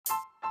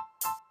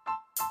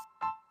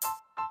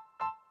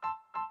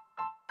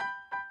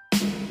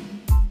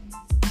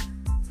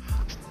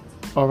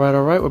All right,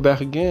 all right. We're back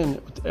again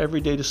with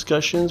Everyday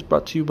Discussions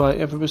brought to you by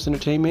Infamous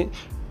Entertainment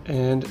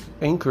and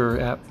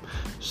Anchor app.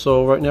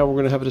 So right now we're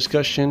going to have a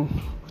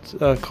discussion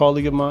with a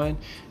colleague of mine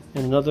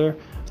and another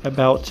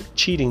about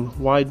cheating.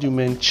 Why do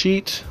men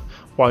cheat?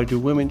 Why do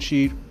women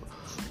cheat?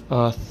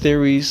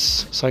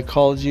 Theories,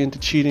 psychology into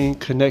cheating,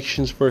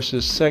 connections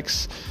versus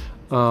sex,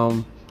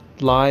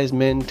 lies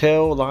men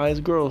tell, lies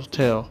girls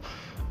tell.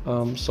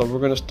 So we're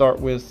going to start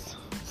with...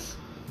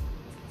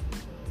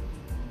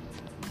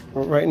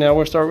 Right now,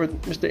 we'll start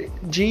with Mr.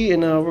 G,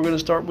 and we're going to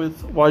start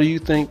with, why do you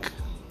think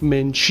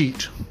men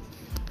cheat?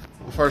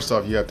 Well, first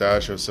off, you have to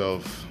ask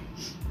yourself,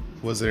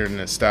 was it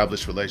an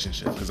established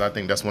relationship? Because I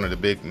think that's one of the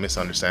big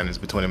misunderstandings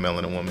between a male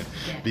and a woman.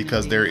 Definitely.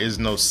 Because there is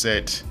no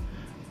set,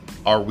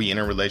 are we in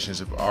a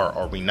relationship or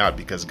are we not?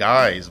 Because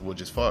guys will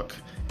just fuck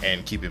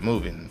and keep it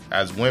moving.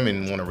 As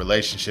women want a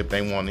relationship,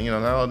 they want,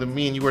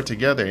 me and you were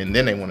together, and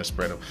then they want to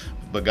spread them.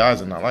 But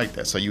guys are not like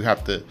that. So you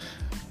have to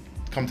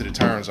come to the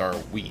terms, are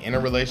we in a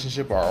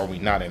relationship or are we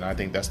not? And I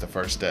think that's the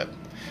first step.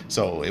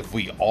 So if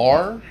we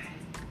are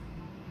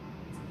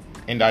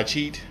and I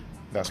cheat,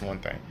 that's one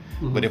thing.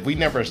 Mm-hmm. But if we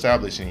never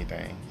establish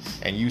anything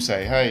and you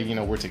say, hey,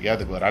 we're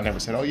together, but I never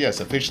said, oh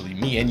yes, officially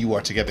me and you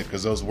are together,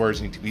 because those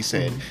words need to be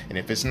said. Mm-hmm. And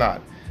if it's not,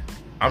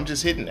 I'm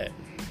just hitting that.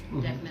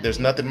 Mm-hmm. There's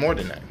nothing more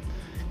than that.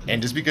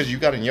 And just because you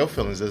got in your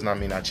feelings does not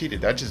mean I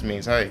cheated. That just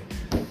means, hey,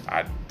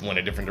 I went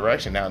a different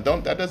direction. Now,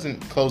 that doesn't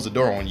close the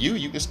door on you.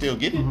 You can still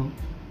get it. Mm-hmm.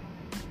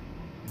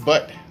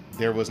 But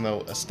there was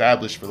no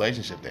established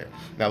relationship there.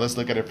 Now let's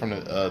look at it from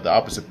the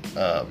opposite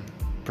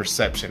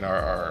perception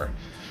or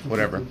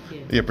whatever,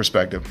 your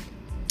perspective.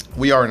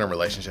 We are in a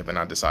relationship and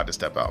I decide to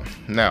step out.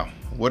 Now,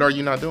 what are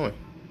you not doing?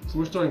 So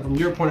we're starting from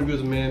your point of view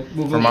as a man.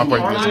 From my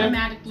point of view as a man.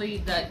 Automatically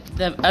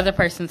the other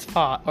person's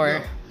fault,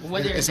 or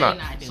whether it's not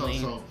doing.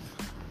 So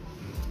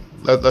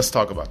let's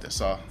talk about this.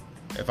 So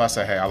if I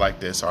say, hey, I like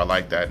this or I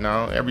like that.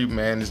 Now, every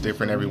man is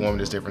different. Every woman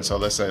is different. So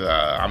let's say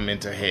I'm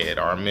into head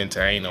or I'm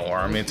into anal or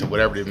I'm into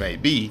whatever it may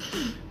be.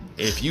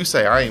 If you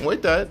say I ain't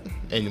with that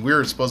and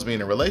we're supposed to be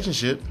in a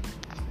relationship,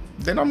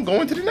 then I'm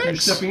going to the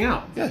next. You're stepping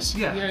out. Yes.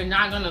 Yeah. You're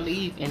not going to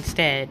leave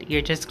instead.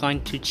 You're just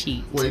going to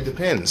cheat. Well, it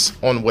depends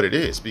on what it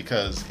is.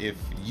 Because if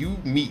you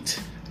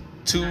meet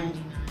two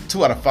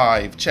out of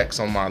 5 checks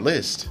on my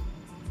list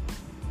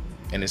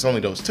and it's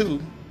only those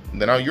 2,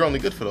 then you're only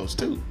good for those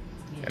 2.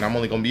 And I'm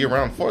only going to be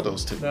around for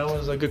those 2. That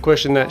was a good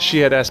question that she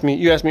had asked me.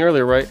 You asked me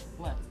earlier, right?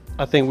 What?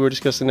 I think we were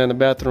discussing in the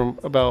bathroom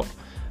about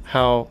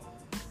how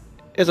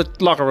it's a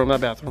locker room, not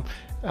bathroom.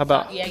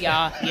 About yeah,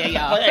 y'all.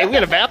 Hey, we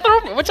in a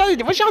bathroom? What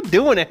y'all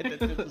doing at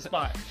the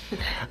spot?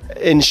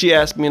 And she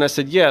asked me, and I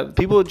said, yeah,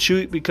 people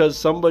cheat because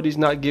somebody's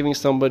not giving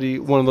somebody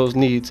one of those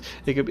needs.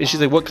 And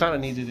she's like, what kind of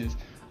needs it is?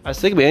 I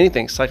said, it could be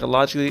anything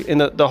psychologically. And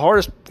the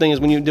hardest thing is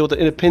when you deal with an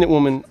independent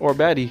woman or a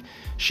baddie,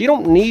 she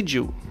don't need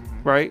you,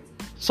 right?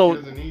 So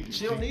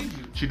she don't need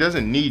you. She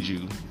doesn't need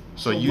you.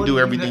 So you do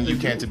everything you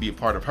can to be a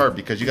part of her,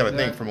 because you got to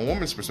think from a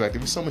woman's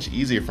perspective. It's so much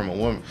easier for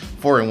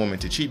a woman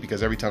to cheat,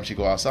 because every time she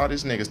go outside,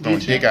 this nigga's throwing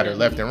dick at her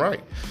left and right.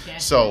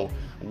 So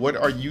what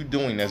are you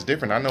doing that's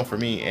different? I know for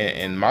me,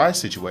 in my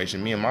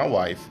situation, me and my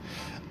wife,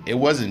 it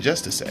wasn't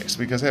just the sex,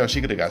 because hell,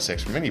 she could have got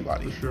sex from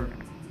anybody. For sure.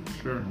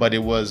 Sure. But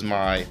it was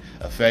my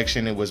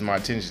affection, it was my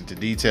attention to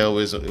detail,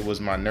 it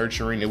was my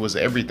nurturing, it was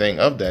everything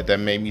of that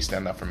made me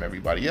stand out from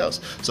everybody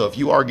else. So if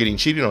you are getting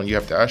cheated on, you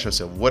have to ask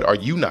yourself, what are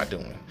you not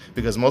doing?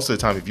 Because most of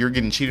the time, if you're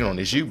getting cheated on,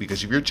 it's you.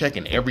 Because if you're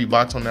checking every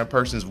box on that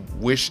person's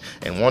wish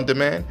and want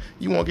demand,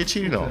 you won't get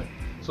cheated on.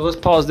 So let's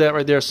pause that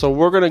right there. So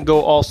we're going to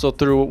go also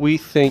through what we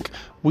think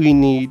we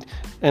need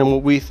and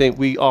what we think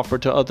we offer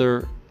to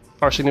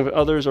our significant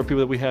others or people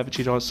that we have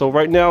cheated on. So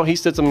right now, he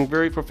said something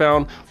very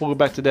profound. We'll go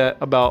back to that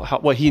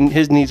about what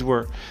his needs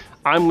were.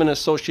 I'm going to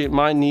associate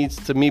my needs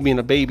to me being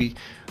a baby.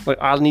 Like,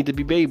 I need to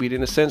be babied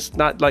in a sense,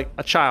 not like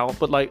a child,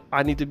 but like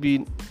I need to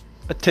be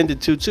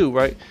attended to too,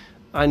 right?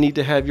 I need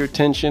to have your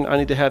attention. I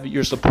need to have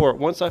your support.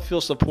 Once I feel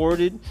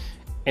supported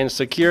and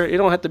secure, it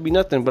don't have to be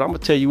nothing, but I'm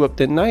going to tear you up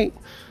that night.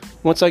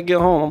 Once I get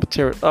home, I'm going to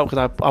tear it up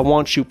because I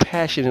want you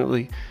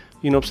passionately.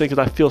 You know what I'm saying?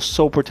 Because I feel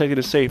so protected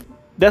and safe.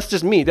 That's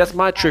just me. That's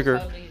my trigger. I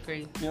totally agree.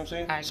 You know what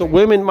I'm saying? So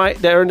women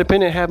that are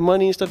independent, have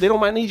money and stuff, they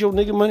don't need your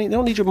nigga money. They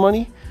don't need your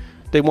money.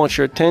 They want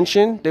your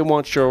attention. They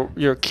want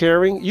your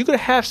caring. You could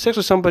have sex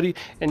with somebody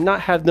and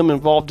not have them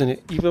involved in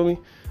it. You feel me?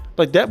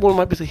 Like that woman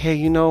might be like,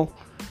 hey,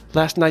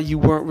 last night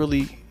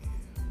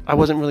I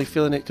wasn't really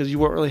feeling it because you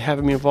weren't really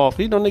having me involved.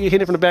 Nigga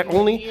hit it from the back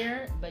only.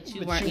 But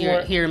you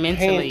weren't here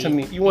mentally. To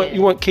me. You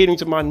weren't catering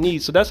to my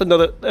needs. So that's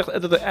another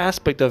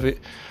aspect of it.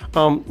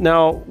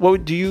 Now,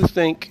 what do you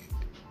think,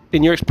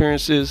 in your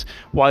experiences,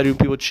 why do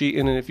people cheat?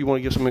 And then if you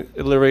want to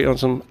elaborate on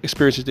some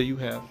experiences that you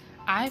have.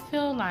 I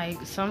feel like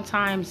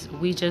sometimes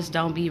we just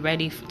don't be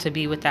ready to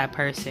be with that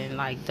person.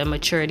 Like the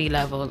maturity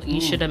level.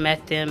 You should have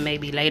met them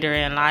maybe later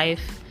in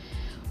life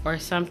or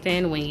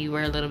something when you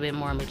were a little bit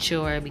more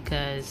mature,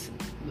 because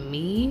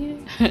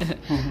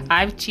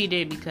I've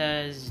cheated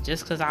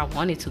because I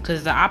wanted to,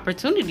 because the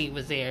opportunity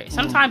was there.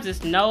 Sometimes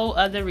it's no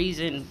other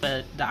reason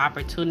but the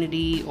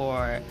opportunity,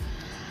 or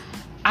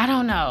I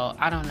don't know.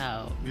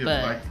 Yeah,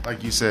 But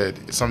like you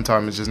said,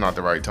 sometimes it's just not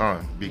the right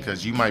time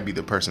because you might be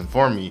the person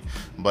for me,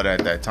 but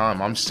at that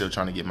time, I'm still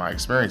trying to get my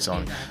experience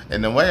on. Exactly.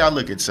 And the way I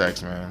look at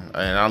sex, man,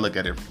 and I look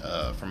at it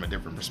from a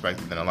different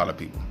perspective than a lot of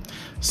people.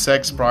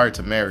 Sex prior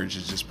to marriage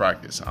is just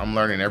practice. I'm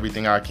learning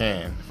everything I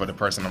can for the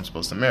person I'm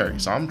supposed to marry.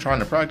 So I'm trying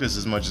to practice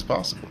as much as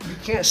possible. You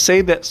can't say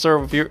that,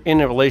 sir, if you're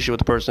in a relationship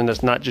with a person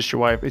that's not just your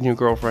wife and your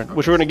girlfriend,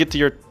 which we're going to get to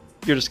your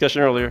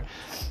discussion earlier,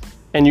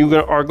 and you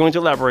are going to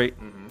elaborate,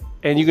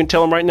 and you can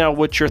tell them right now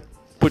what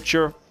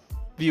your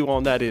view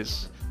on that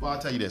is. Well, I'll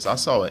tell you this. I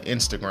saw an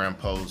Instagram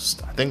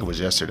post, I think it was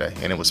yesterday,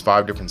 and it was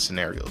 5 different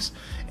scenarios.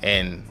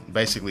 And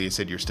basically it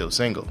said you're still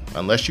single.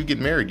 Unless you get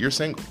married, you're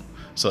single.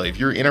 So if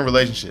you're in a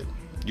relationship,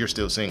 you're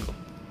still single.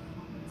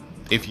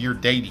 If you're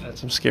dating.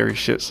 That's some scary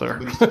shit, sir.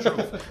 But it's the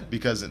truth.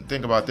 Because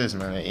think about this,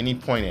 man. At any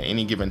point, at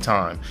any given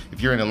time,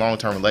 if you're in a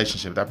long-term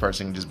relationship, that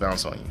person can just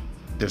bounce on you.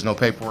 There's no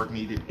paperwork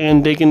needed.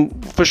 And they can,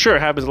 for sure,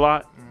 it happens a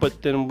lot,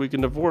 but then we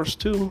can divorce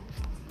too.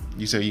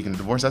 You say you can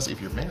divorce. That's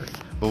if you're married.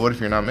 But what if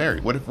you're not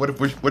married? What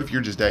if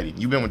you're just dating?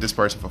 You've been with this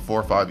person for 4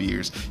 or 5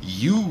 years.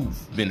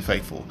 You've been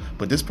faithful,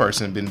 but this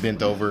person been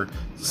bent over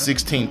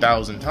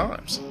 16,000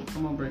 times.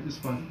 Come on, break this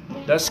fun.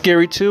 That's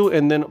scary too.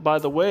 And then, by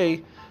the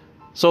way,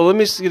 so let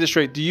me get this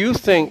straight. Do you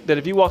think that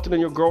if you walked in on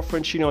your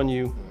girlfriend cheating on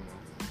you,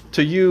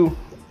 to you,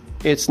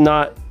 it's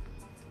not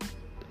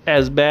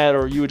as bad,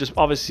 or you would just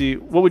obviously,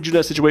 what would you do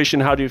in that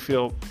situation? How do you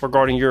feel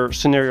regarding your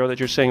scenario that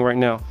you're saying right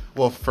now?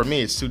 Well, for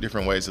me, it's 2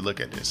 different ways to look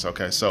at this.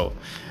 Okay, so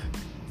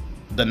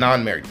the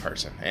non-married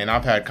person, and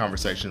I've had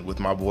conversations with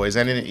my boys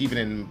and even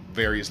in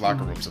various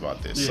locker rooms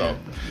about this. Yeah.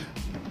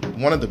 So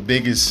one of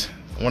the,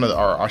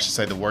 or I should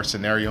say the worst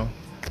scenario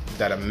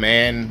that a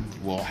man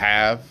will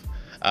have,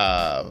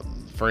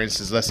 for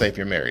instance, let's say if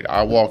you're married,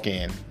 I walk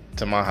in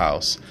to my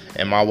house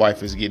and my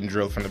wife is getting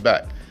drilled from the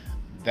back.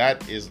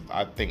 That is,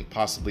 I think,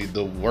 possibly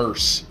the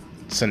worst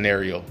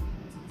scenario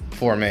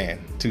for a man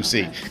to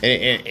see.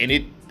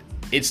 And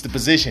it's the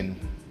position.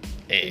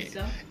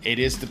 It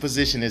is the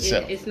position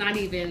itself. it's not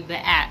even the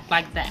act,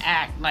 like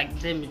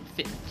them,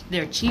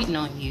 they're cheating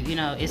on you. You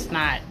know, it's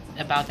not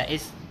about that.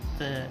 It's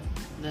the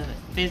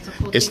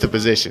physical. It's the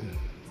position.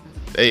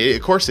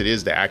 Of course, it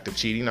is the act of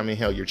cheating. I mean,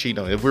 hell, you're cheating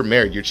on me. If we're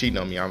married, you're cheating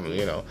on me.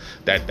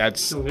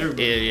 That's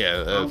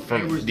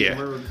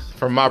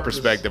From my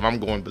perspective, I'm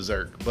going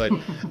berserk. But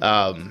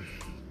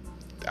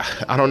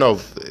I don't know.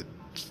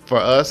 For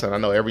us, and I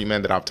know every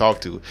man that I've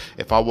talked to,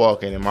 if I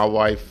walk in and my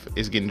wife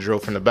is getting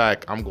drilled from the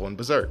back, I'm going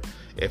berserk.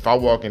 If I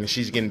walk in and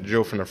she's getting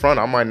drilled from the front,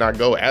 I might not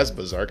go as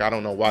berserk. I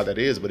don't know why that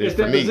is, but it's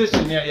for me.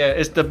 Position. Yeah,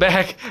 it's the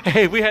back.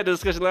 Hey, we had the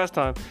discussion last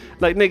time.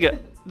 Like, nigga,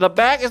 the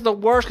back is the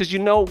worst because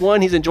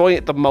one, he's enjoying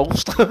it the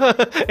most,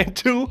 and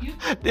 2,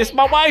 it's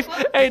my wife.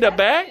 Hey, the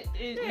back.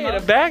 Hey,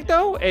 the back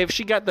though. Hey, if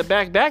she got the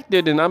back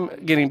there, then I'm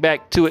getting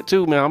back to it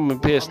too, man. I'm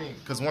pissed.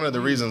 Because one of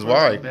the reasons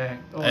why,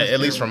 at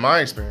least from my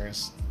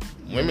experience,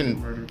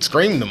 women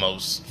scream the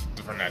most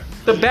from that.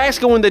 The back's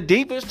going the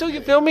deepest too.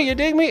 You feel me? You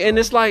dig me? And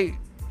it's like,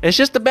 it's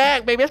just the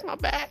back, baby. That's my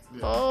back.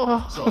 Yeah.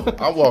 Oh. So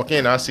I walk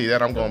in, I see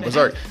that, I'm going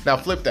berserk. Now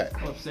flip that.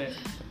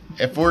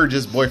 If we're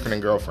just boyfriend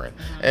and girlfriend,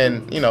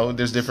 and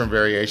there's different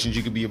variations.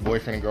 You could be a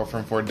boyfriend and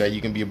girlfriend for a day. You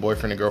can be a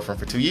boyfriend and girlfriend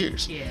for 2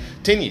 years,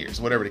 10 years,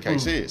 whatever the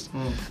case is.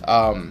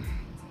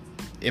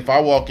 If I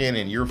walk in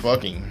and you're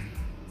fucking,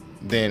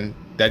 then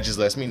that just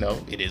lets me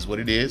know it is what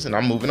it is, and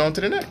I'm moving on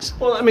to the next.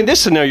 Well, I mean,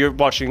 this scenario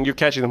you're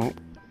catching them.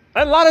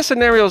 A lot of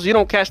scenarios you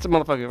don't catch the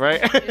motherfucker, right?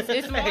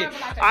 It's more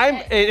of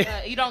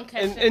like you don't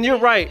catch them. And you're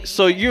right.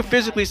 So you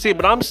physically see,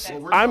 but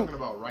we're talking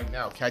about right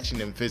now catching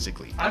them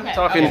physically. I'm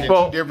talking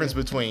about the difference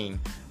between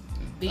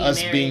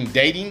us being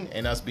dating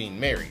and us being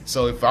married.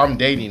 So if I'm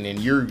dating and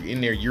you're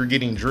in there, you're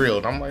getting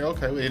drilled, I'm like,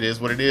 okay, well, it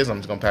is what it is. I'm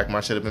just gonna pack my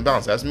shit up and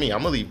bounce. That's me. I'm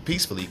gonna leave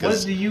peacefully.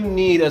 What do you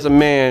need as a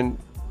man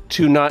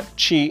to not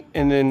cheat?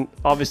 And then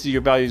obviously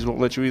your values won't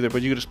let you either,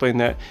 but you could explain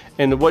that.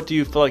 And what do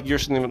you feel like your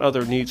significant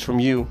other needs from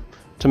you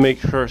to make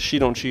her she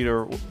don't cheat,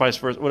 or vice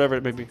versa, whatever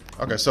it may be?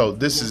 Okay, so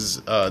this is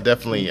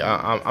definitely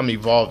I'm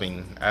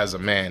evolving as a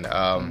man.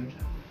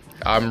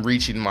 I'm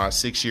reaching my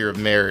 6th year of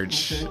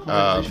marriage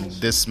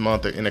this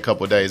month in a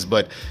couple of days,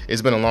 but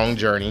it's been a long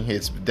journey.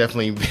 It's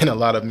definitely been a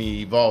lot of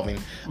me evolving.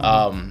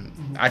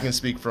 I can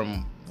speak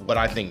from what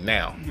I think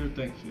now.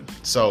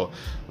 So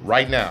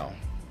right now,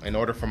 in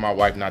order for my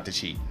wife not to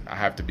cheat, I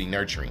have to be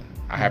nurturing.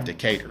 I have to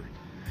cater.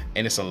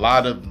 And it's a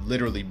lot of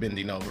literally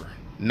bending over.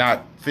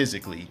 Not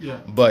physically,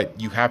 but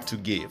you have to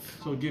give.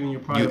 So giving your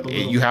pride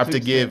you have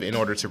to give in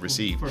order to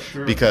receive. For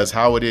sure. Because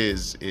how it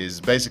is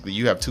basically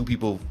you have 2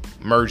 people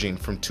merging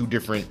from 2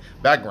 different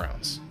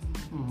backgrounds.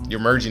 You're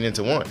merging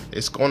into one.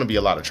 It's going to be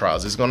a lot of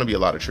trials. It's going to be a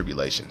lot of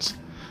tribulations.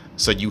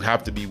 So you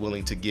have to be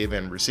willing to give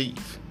and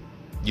receive.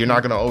 You're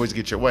not going to always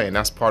get your way, and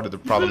that's part of the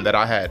problem that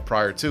I had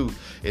prior to,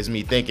 is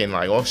me thinking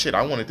like, oh shit,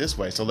 I want it this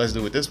way, so let's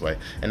do it this way.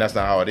 And that's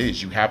not how it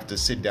is. You have to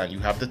sit down, you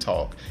have to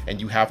talk, and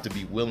you have to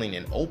be willing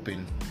and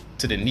open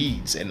to the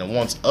needs and the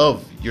wants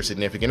of your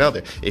significant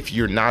other. If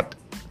you're not,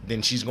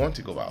 then she's going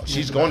to go out.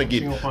 She's Yeah, going to she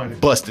get gonna find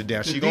it. busted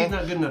down. The She dick's going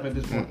not good enough at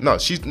this point.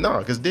 no,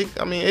 because dick.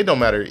 I mean, it don't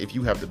matter if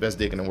you have the best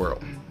dick in the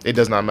world. It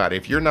does not matter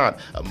if you're not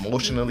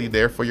emotionally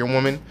there for your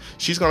woman.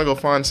 She's gonna go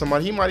find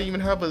somebody. He might even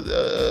have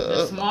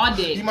A small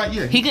dick. He might,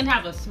 yeah. He can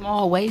have a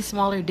small, way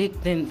smaller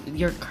dick than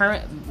your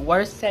current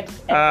worst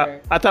sex ever.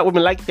 I thought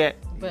women like that.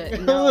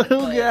 But no, Oh,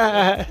 but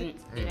God. it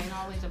ain't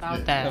always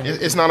about that.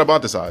 It's not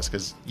about the size,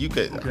 because you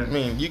could. Okay. I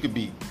mean, you could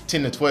be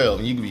 10 to 12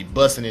 and you could be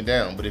busting it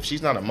down. But if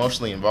she's not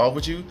emotionally involved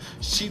with you,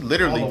 she All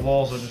literally. the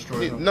walls are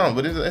destroyed. No,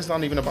 but it's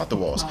not even about the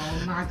walls.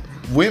 Oh my God.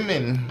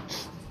 Women,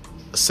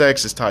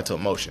 sex is tied to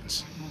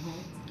emotions,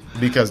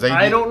 because they.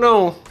 I don't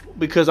know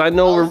because I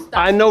know Oh, stop.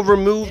 I know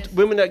removed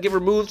women that get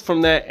removed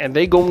from that and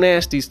they go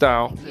nasty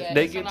style. Yeah,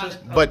 they there's get a lot just.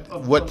 of-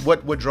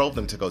 But what drove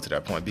them to go to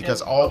that point?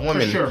 Because Yeah, all for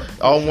women, sure.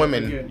 all For sure.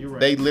 women, Again, you're right.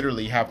 they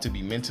literally have to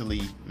be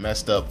mentally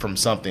messed up from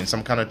something,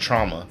 some kind of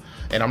trauma.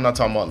 And I'm not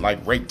talking about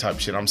like rape type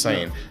shit. I'm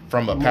saying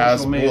from a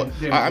past. Emotional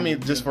man. I mean,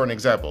 just for an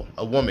example,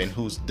 a woman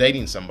who's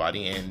dating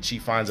somebody and she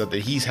finds out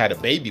that he's had a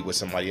baby with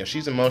somebody else,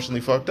 she's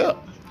emotionally fucked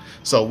up.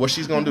 So what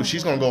she's gonna do?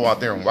 She's gonna go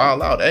out there and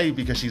wild out. A,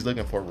 because she's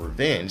looking for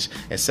revenge,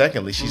 and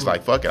secondly, she's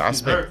like, "Fuck it, I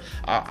spent, hurt.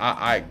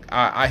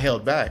 I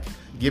held back,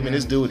 giving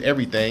this dude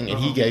everything, and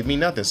he gave me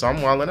nothing, so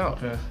I'm wilding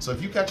out." Okay. So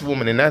if you catch a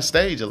woman in that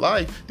stage of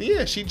life, then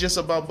yeah, she just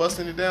about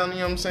busting it down. You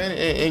know what I'm saying,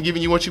 and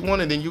giving you what you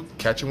want, and then you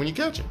catch her when you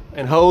catch her.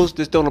 And hoes,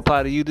 this don't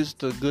apply to you. This is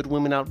the good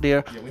women out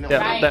there Yeah, we know. that,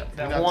 Right.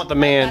 that want the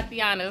man. Let's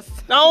be honest.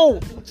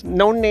 No,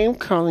 no name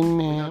calling,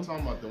 We're man. not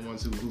talking about the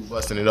ones who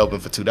busting it open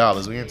for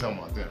 $2. We ain't talking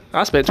about them.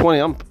 I spent 20.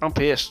 I'm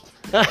pissed.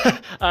 All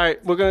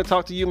right, we're gonna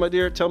talk to you, my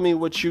dear. Tell me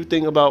what you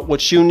think about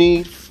what you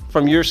need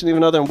from your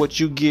significant other and what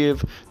you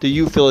give. Do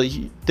you feel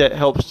that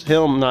helps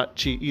him not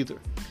cheat either?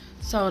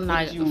 So,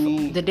 like, do you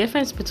need? the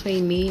difference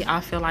between me, I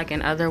feel like,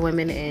 and other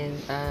women in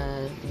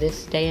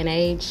this day and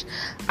age,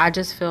 I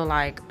just feel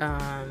like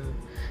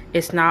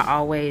it's not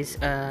always.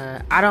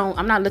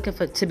 I'm not looking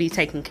to be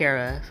taken care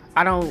of.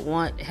 I don't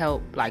want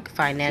help like You're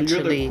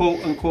financially. the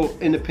quote unquote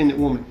independent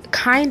woman.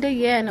 Kinda,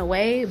 yeah, in a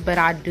way, but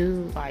I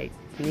do like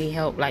need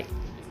help. Like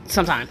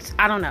sometimes,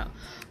 I don't know,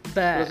 but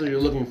That's what you're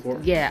looking for.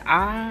 yeah,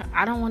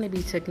 I don't want to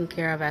be taken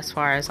care of as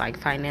far as like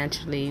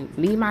financially.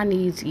 My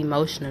needs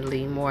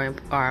emotionally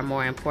are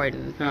more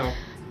important. How?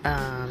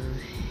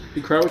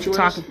 You cry with your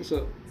ass? Talking- What's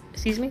up?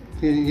 Excuse me.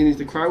 He needs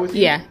to cry with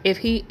you. Yeah,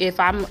 if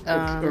I'm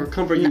or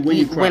comfort you when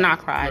you cry. When I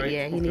cry, Right,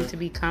 yeah, he okay. needs to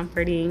be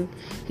comforting.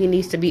 He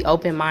needs to be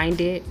open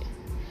minded.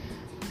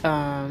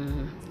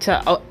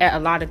 To a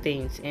lot of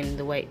things in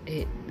the way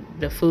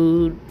the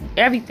food,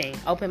 everything,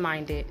 open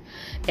minded,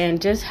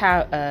 and just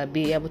have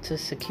be able to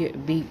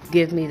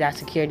give me that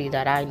security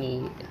that I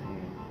need.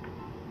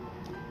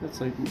 That's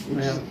like,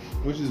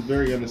 Which is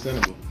very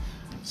understandable.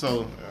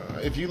 So,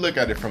 if you look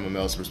at it from a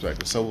male's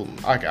perspective, so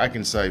I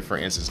can say, for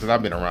instance, because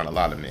I've been around a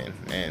lot of men,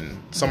 and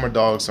some are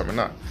dogs, some are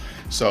not.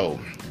 So,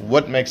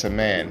 what makes a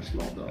man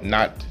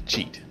not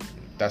cheat?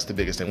 That's the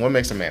biggest thing. What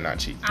makes a man not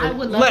cheat? I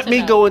would love Let to me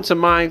know. go into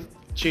my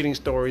cheating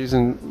stories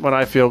and what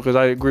I feel, because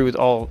I agree with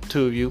all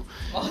two of you.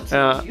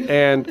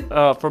 And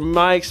from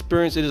my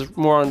experience, it is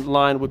more in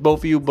line with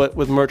both of you, but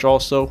with Merch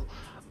also.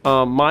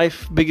 My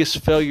biggest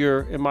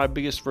failure and my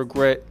biggest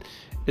regret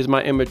is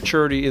my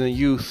immaturity in the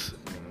youth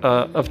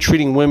of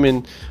treating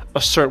women a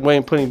certain way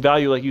and putting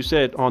value, like you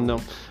said, on them.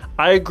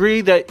 I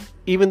agree that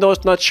even though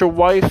it's not your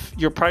wife,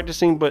 you're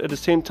practicing, but at the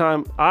same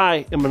time,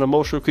 I am an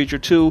emotional creature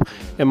too,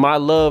 and my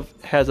love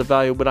has a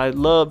value, but I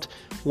loved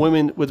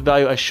women with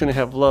value I shouldn't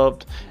have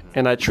loved,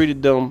 and I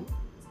treated them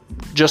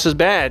just as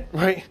bad,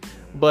 right?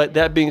 But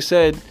that being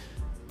said,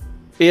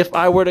 if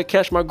I were to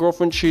catch my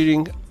girlfriend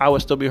cheating, I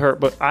would still be hurt.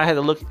 But I had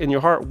to look in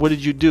your heart, what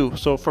did you do?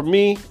 So for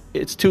me,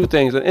 it's two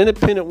things. An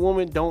independent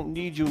woman don't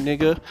need you,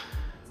 nigga.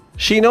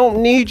 She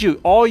don't need you.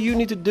 All you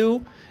need to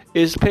do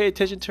is pay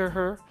attention to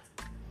her.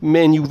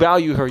 Man, you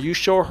value her. You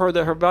show her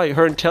that her value,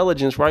 her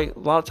intelligence, right? A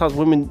lot of times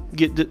women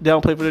get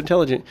downplayed for their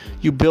intelligence.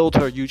 You build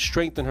her. You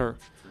strengthen her.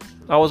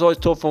 I was always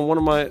told from one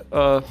of my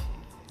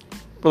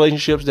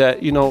relationships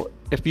that, you know,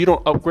 if you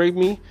don't upgrade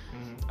me,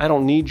 I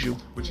don't need you.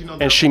 But you know,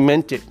 And she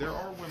meant it. there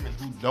are women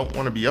who don't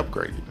want to be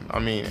upgraded. I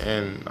mean,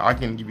 and I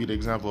can give you the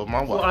example of my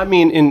wife. Well, I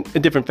mean, in a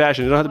different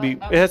fashion. It don't have to be.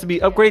 It has to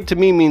be upgrade. To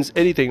me, means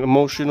anything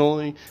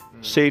emotionally,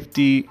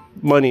 safety,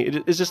 money.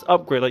 It's just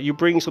upgrade. Like you're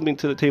bringing something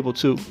to the table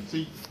too.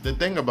 See, the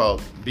thing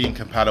about being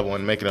compatible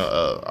and making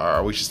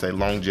or we should say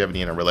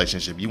longevity in a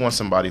relationship, you want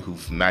somebody who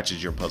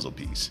matches your puzzle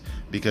piece,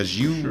 because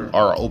you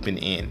are open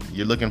end.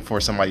 You're looking for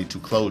somebody to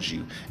close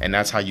you, and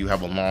that's how you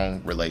have a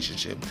long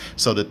relationship.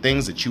 So the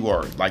things that you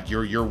are, like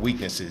your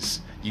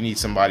weaknesses, you need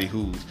somebody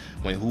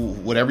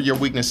whatever your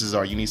weaknesses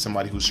are, you need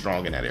somebody who's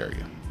strong in that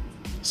area.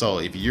 So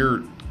if you're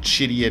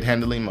shitty at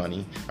handling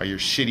money, or you're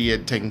shitty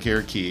at taking care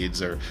of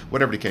kids, or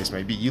whatever the case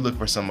may be, you look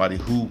for somebody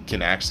who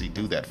can actually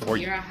do that for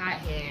you. You're a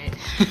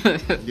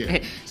hothead.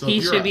 Yeah. So He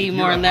if you're should a- be if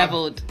more you're a hot-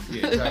 leveled.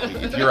 Yeah,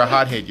 exactly. If you're a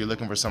hothead, you're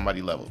looking for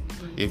somebody leveled.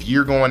 If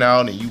you're going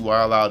out and you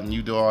wild out and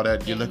you do all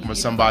that, you're looking for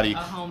somebody. A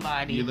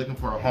homebody. You're looking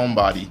for a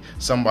homebody,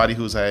 somebody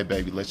who's, hey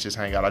baby, let's just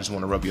hang out. I just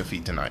want to rub your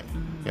feet tonight. You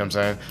know what I'm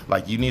saying?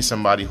 Like, you need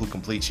somebody who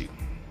completes you.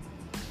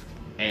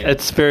 And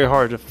It's very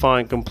hard to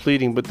find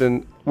completing, but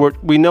then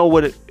we know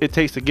what it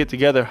takes to get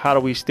together. How do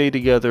we stay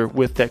together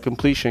with that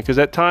completion? Because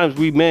at times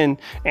we men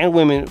and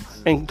women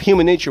and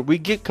human nature, we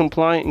get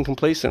compliant and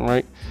complacent,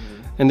 right?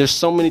 And there's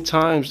so many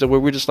times that where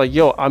we're just like,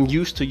 yo, I'm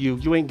used to you.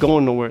 You ain't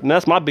going nowhere. And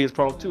that's my biggest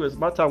problem too. Is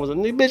my time was like,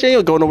 bitch,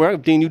 ain't going nowhere.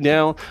 I'm beating you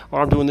down, or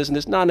I'm doing this and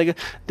this. Nah, nigga,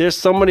 there's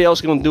somebody else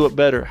gonna do it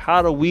better.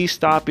 How do we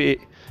stop it?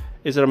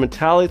 Is it a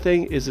mentality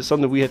thing? Is it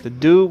something we have to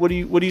do? What do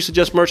you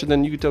suggest, Merch? And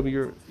then you can tell me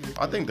your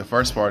I think the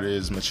first part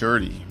is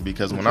maturity,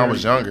 because when I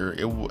was younger,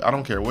 I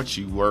don't care what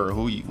you were or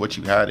what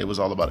you had, it was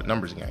all about a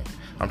numbers game.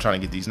 I'm trying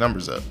to get these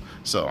numbers up,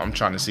 so I'm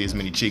trying to see as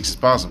many cheeks as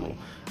possible.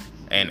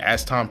 And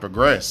as time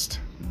progressed,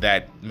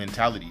 that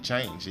mentality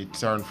changed. It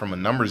turned from a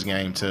numbers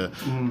game to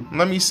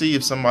let me see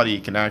if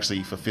somebody can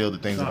actually fulfill the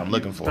things that I'm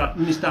looking for. Let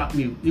me stop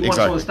you. You want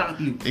someone to stop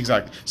you.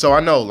 Exactly. So I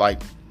know,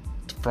 like,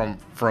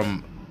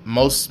 from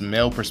most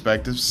male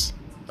perspectives,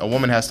 a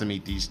woman has to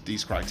meet these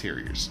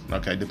criterias.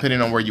 Okay,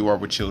 depending on where you are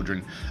with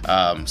children.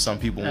 Some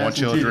people want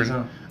children. Titties,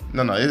 huh?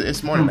 No,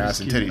 it's more than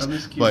ass and I'm just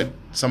titties. kidding. But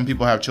some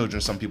people have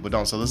children, some people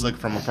don't. So let's look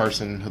from a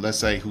person who, let's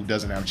say, who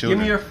doesn't have children.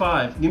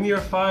 Give me your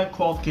 5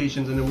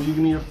 qualifications, and then will you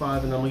give me your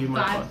 5, and I'm gonna give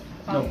my 5.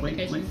 No,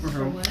 wait for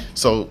her.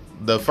 So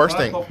the first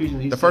Five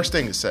qualifications, the first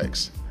thing is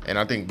sex, and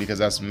I think because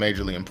that's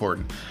majorly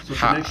important. So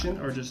connection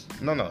or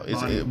just No,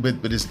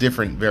 but it's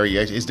different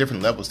variation. It's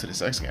different levels to the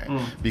sex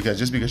game. Because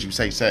just because you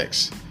say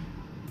sex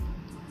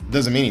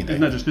doesn't mean anything.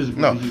 It's not just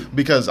physical. No,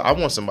 because I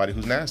want somebody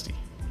who's nasty.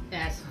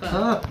 That's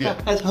fuck. Yeah.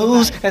 As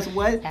who's? As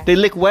what? They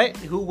lick what?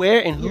 Who,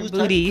 where, and Your who's?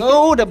 booty.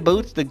 Oh, the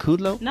boots, the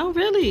culo. No,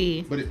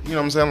 really. But you know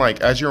what I'm saying?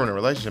 Like, as you're in a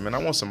relationship, and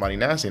I want somebody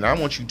nasty, and I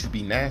want you to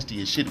be nasty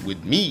as shit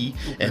with me.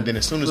 And then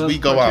as soon as So we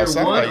that's go criteria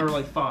outside, 1 or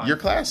like 5? you're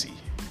classy.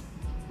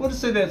 Well,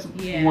 just say that's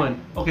Yeah. 1.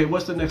 Okay,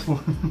 what's the next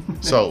one?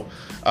 So,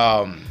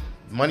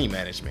 money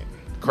management,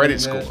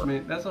 credit score.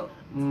 Management, that's a.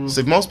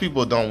 So most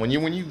people don't. When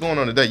you going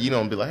on a date, you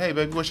don't be like, "Hey,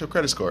 baby, what's your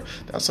credit score?"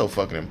 That's so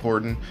fucking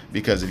important,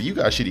 because if you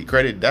got shitty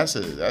credit, that's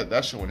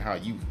showing how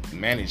you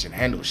manage and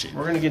handle shit.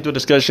 We're gonna get into a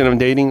discussion of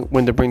dating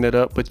when to bring that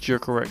up, but you're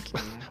correct.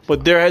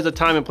 But there is a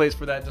time and place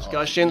for that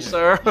discussion,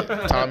 sir.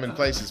 Time and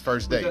place is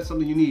first date. That's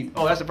something you need.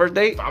 Oh, that's the first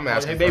date? I'm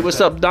asking Hey, babe, first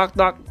what's date. up?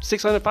 Doc,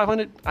 600,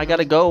 500? I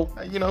gotta go.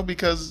 You know,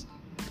 because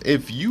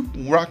if you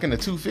rocking a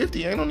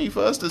 250, ain't no need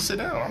for us to sit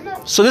down. I'm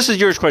not. So this is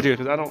yours criteria,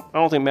 because I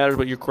don't think it matters,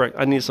 but you're correct.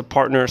 I need some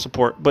partner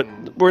support, but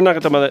we're not gonna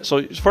talk about that.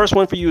 So first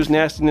one for you is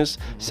nastiness.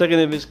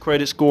 Second is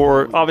credit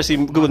score. Obviously,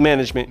 good with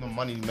management.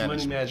 Money management.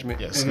 Money management.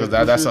 Yes, And because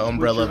what's that's your- an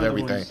umbrella of what's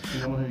your other everything. ones? You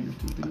know, I wanna hear your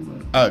 2 things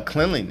about it.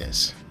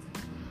 Cleanliness.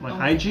 Like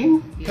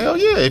hygiene? Hell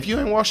yeah! If you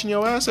ain't washing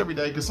your ass every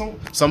day, because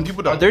some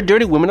people Are don't. there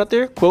dirty women out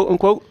there, quote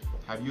unquote?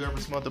 Have you ever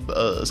smelled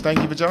a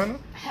stanky vagina?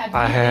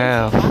 I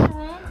have.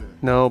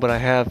 No, but I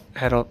have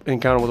had an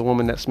encounter with a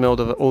woman that smelled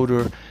of an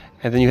odor,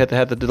 and then you have to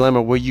have the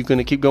dilemma: were you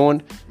gonna keep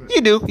going? You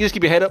do. You just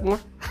keep your head up more.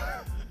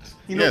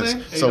 You know what I'm Yes.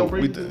 saying? Hey, So don't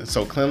breathe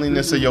so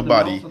cleanliness of your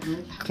body,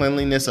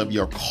 cleanliness of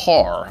your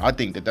car. I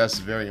think that's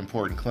very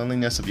important.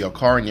 Cleanliness of your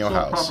car and your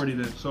house. property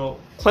then. So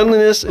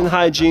cleanliness and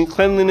hygiene.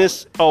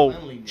 Cleanliness. Oh,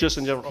 just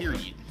in general.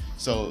 Period.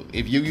 So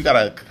if you got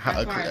As far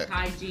as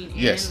hygiene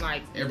yes, and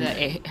like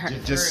everything. her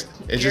Just-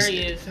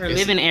 areas, her it's-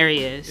 living it's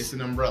areas. an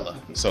umbrella.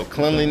 So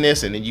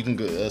cleanliness, and then you can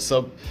go,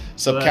 So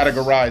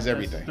subcategorize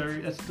everything.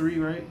 That's 3,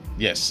 right?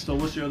 Yes. So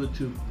what's your other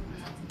 2?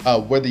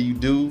 Whether you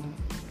do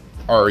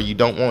or you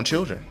don't want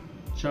children.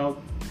 Child,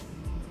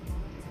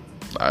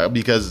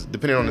 Because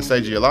depending on the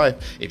stage of your life,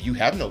 if you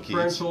have no kids,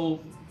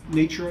 parental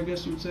nature, I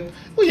guess you would say.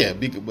 well, yeah.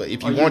 But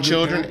if Are you you want a good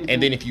children, parent, you and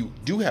think? then if you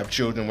do have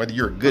children, whether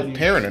you're a How good do you-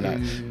 parent or not,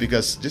 yeah.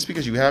 because just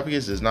because you have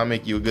kids does not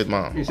make you a good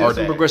mom You see, or that's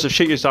some dad. progressive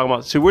shit you're talking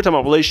about. So we're talking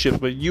about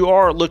relationships, but you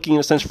are looking in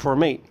a sense for a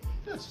mate.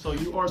 So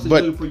you are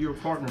essentially for your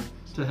partner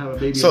to have a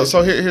baby. So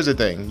here's the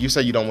thing: you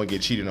say you don't want to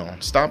get cheated on.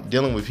 Stop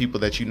dealing with people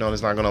that you know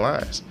is not going to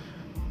last.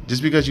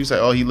 Just because you say,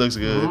 "Oh, he looks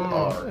good,"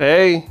 or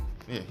Hey,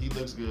 "Yeah, he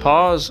looks good,"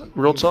 pause.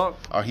 Real talk.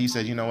 or he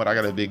said, "You know what? I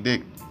got a big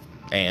dick,"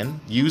 and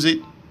use it,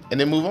 and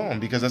then move on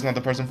because that's not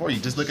the person for you.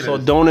 Just look at So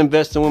it. don't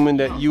invest in women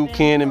that you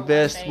can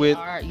invest They with.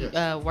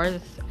 are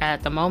worth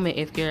at the moment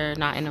if you're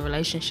not in a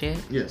relationship.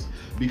 Yes,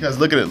 because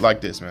look at it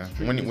like this, man.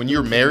 When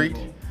you're married,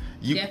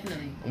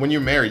 Definitely. when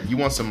you're married, you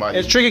want somebody.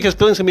 It's tricky because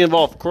feelings can be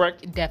involved,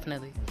 correct?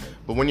 Definitely.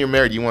 But when you're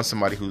married, you want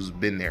somebody who's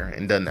been there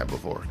and done that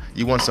before.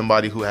 You want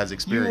somebody who has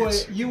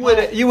experience. You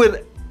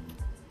would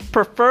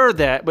prefer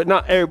that, but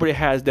not everybody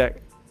has that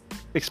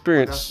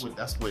experience.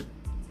 That's what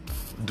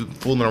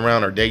fooling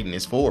around or dating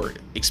is for.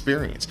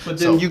 Experience. But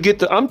then you get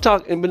the. I'm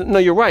talking. But no,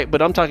 you're right.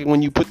 But I'm talking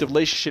when you put the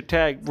relationship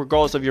tag,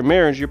 regardless of your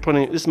marriage, you're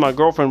putting this is my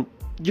girlfriend.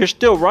 You're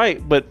still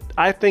right, but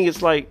I think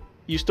it's like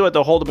you still have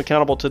to hold them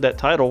accountable to that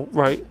title,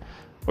 right?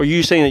 Or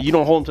you saying that you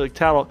don't hold them to the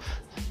title?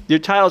 Your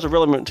title's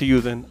irrelevant to you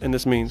then, and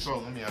this means. So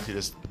let me ask you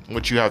this: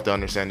 what you have to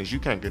understand is you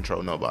can't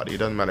control nobody. It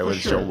doesn't matter whether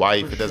it's sure, your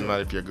wife. for It doesn't sure.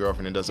 matter if your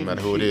girlfriend. It doesn't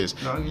matter who it is.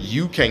 No,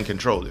 You can't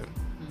control them.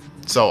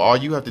 So all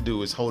you have to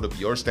do is hold up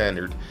your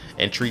standard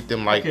and treat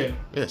them like Okay.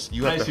 yes.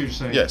 You have I to. see what you're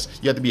saying. Yes,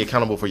 you have to be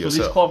accountable for So these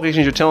yourself.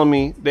 qualifications you're telling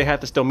me, they have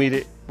to still meet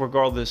it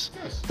regardless.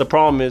 The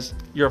problem is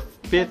your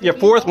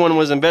fourth one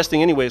was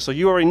investing anyway. So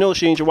you already know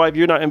she ain't your wife.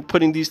 You're not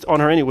putting these on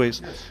her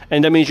anyways,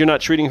 and that means you're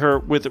not treating her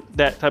with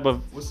that type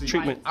of See,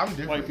 treatment. I'm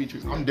different. Wifey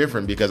treatment. I'm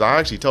different because I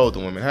actually told the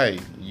women, hey,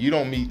 you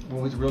don't meet.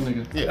 Well, he's a real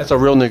nigga. Yeah. That's a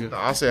real nigga.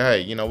 I said,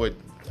 hey, you know what?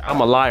 I'm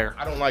a liar.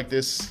 I don't like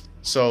this,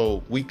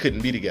 so we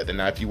couldn't be together.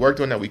 Now, if you worked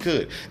on that, we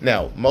could.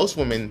 Now, most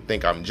women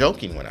think I'm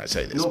joking when I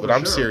say this, No, but for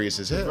I'm sure. serious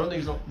as Real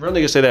hell.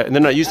 niggas say that, and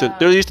they're not used to.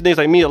 They're used to things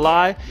like me a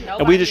lie,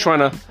 and we just trying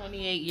to.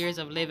 28 years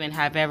of living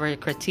have ever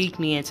critiqued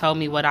me and told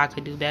me what I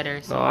could do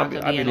better. So No, I I'd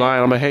could be in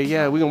lying. I'm like, hey,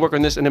 yeah, we can work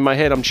on this, and in my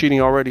head, I'm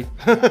cheating already.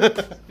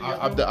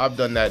 I've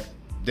done that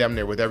damn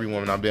near with every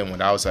woman I've been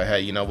with. I was like,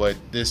 hey, you know what?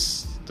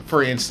 This,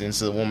 for instance,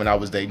 the woman I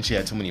was dating, she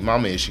had too many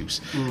mama issues.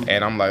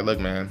 And I'm like, look,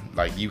 man,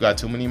 like, you got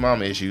too many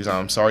mama issues.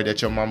 I'm sorry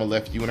that your mama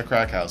left you in a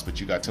crack house, but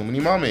you got too many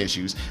mama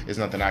issues. There's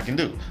nothing I can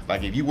do.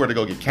 Like, if you were to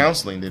go get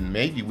counseling, then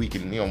maybe we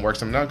can, work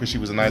something out because she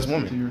was a nice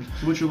woman.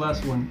 So what's your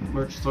last one,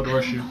 Merch? So the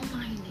rush you.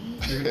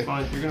 You're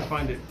gonna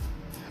find it.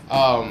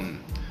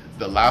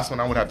 The last one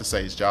I would have to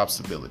say is job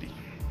stability.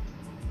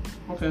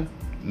 Okay.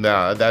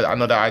 Nah,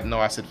 I know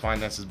I said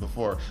finances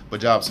before, but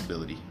job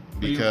stability.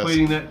 Are you Because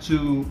equating that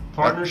to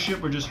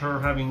partnership or just her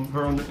having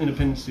her own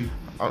independency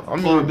I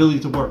mean, or ability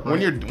to work? when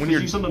right? you're- 'Cause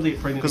you sometimes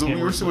get pregnant. because and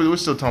can't work. we're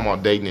still talking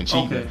about dating and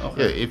cheating.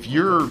 Okay. Yeah, if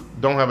you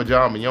don't have a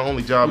job and your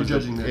only job You're is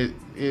judging that.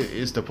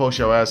 is to post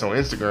your ass on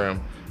Instagram,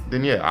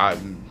 then yeah,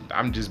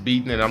 I'm just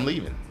beating and I'm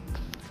leaving.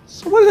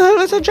 So what the hell?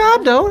 That's her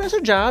job, though. That's her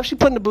job. She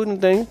putting the boot in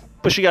the thing,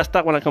 but she got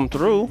stopped when I come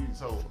through.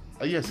 So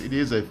yes, it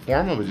is a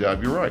form of a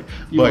job. You're right.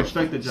 You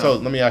respect the job. So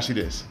let me ask you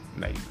this,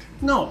 Nate.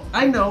 No,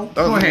 I know.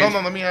 No, Go ahead.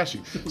 no, let me ask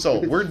you. So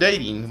we're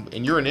dating,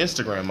 and you're an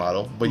Instagram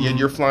model, but yet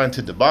you're flying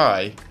to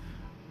Dubai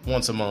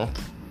once a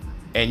month,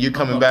 and you're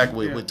coming back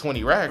with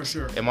 20 racks. For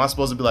sure. Am I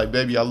supposed to be like,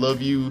 baby, I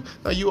love you?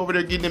 Are you over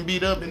there getting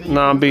beat up? And then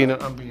No, I'm being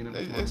it. I'm being it.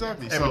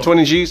 Exactly. Every So,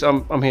 20 G's,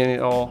 I'm handing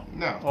it all.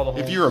 now, all the if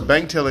holes. you're a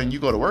bank teller and you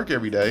go to work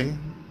every day,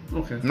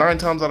 Okay. 9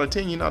 times out of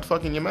 10, you're not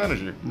fucking your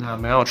manager. Nah,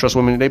 man, I don't trust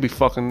women. They be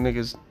fucking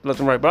niggas left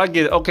and right. But I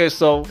get it. Okay,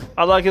 so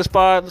I like his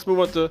 5. Let's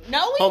move on to.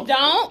 No, we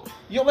don't.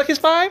 You don't like his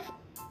 5?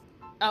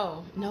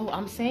 Oh, no,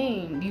 I'm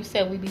saying you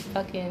said we be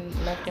fucking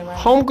left and right.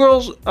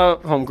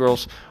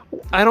 Homegirls.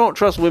 I don't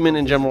trust women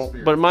in general,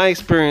 but in my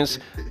experience,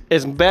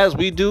 as bad as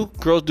we do,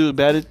 girls do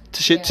bad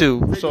shit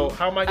too. So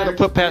how am I gonna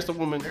put past a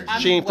woman?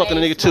 I'm She ain't fucking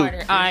a way nigga too.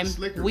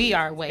 smarter. We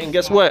are way. And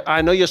guess what?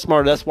 I know you're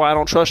smarter. That's why I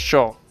don't trust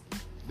y'all.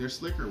 They're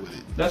slicker with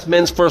it. That's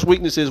men's first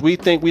weaknesses. We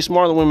think we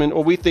smarter than women,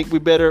 or we think we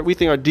better. We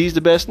think our D's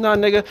the best. Nah,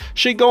 nigga.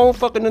 She gon'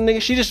 fucking the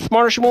nigga. She just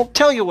smarter. She won't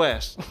tell your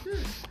ass.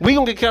 We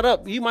gonna get caught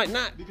up. You might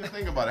not. Because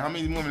think about it. How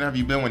many women have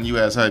you been when you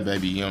ask, hey,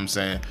 baby, you know what I'm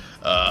saying?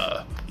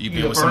 You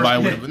been the with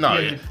somebody first? with, no,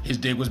 Yeah. his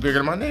dick was bigger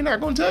than mine. They not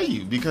going to tell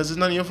you because it's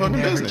none of your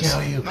fucking business.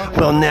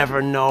 We'll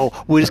never know.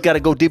 We just gotta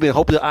go deep and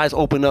hope the eyes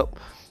open up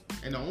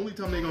And the only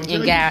time they're going to tell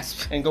And you.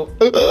 gasp. and go.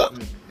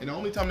 And the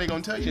only time they're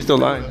going to tell you. She's still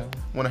lying.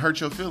 Want to hurt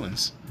your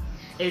feelings.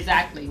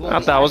 Exactly. I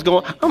thought I was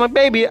going. I'm a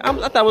baby. I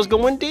thought I was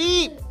going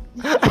deep.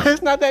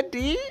 It's not that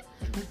deep.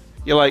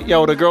 You're like,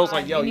 yo. The girl's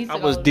like, yo. You need to I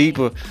was go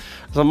deeper.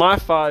 So my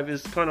 5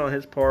 is kind of on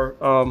his part.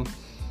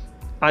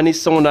 I need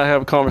someone that I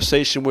have a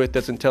conversation with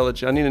that's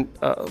intelligent. I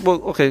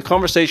need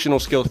conversational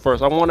skills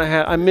first.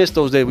 I miss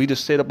those days we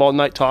just stayed up all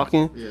night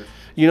talking. Yeah.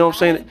 You know what I'm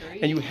saying?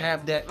 agree. And you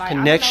have that Like, I don't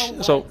connection.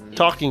 know So what is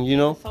talking, you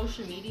know.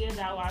 Social media.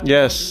 That why we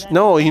Yes. don't do that?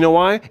 No. You know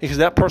why? Because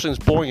that person is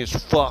boring as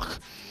fuck.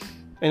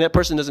 And that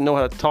person doesn't know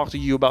how to talk to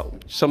you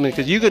about something.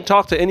 Because you can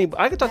talk to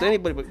anybody. I can talk to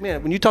anybody, but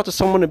man, when you talk to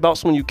someone about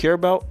someone you care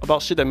about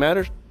shit that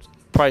matters,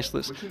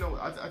 priceless. But you know,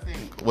 I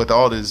think with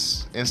all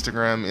this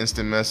Instagram,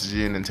 instant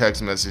messaging, and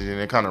text messaging,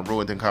 it kind of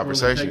ruined the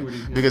conversation.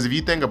 integrity, yeah. Because if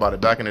you think about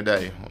it, back in the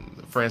day,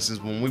 for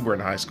instance, when we were in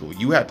high school,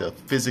 you had to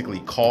physically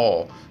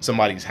call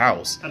somebody's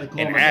house Had to call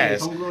and my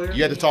ask. homegirl here?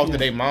 You had to talk to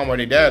their mom or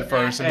their dad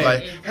first and be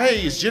like,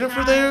 "Hey, is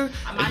Jennifer there?"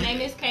 My name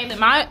is Kayla.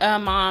 My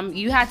mom,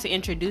 you had to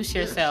introduce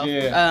yourself.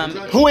 Yeah.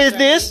 Exactly. Who is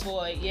this?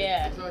 Boy,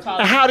 yeah.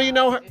 How do you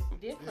know her?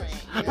 It's different.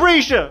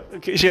 Risha.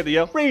 Okay, she had to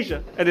yell,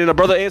 Risha. And then her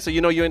brother answered,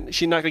 you know,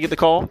 she's not gonna get the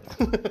call.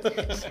 You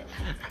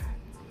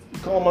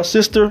call my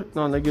sister?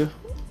 No, nigga.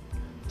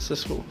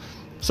 Sister.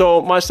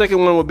 So my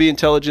second one would be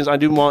intelligence. I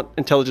do want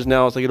intelligence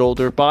now as I get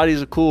older.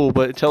 Bodies are cool,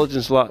 but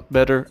intelligence is a lot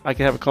better. I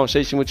can have a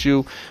conversation with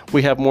you.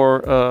 We have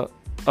more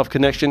of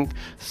connection.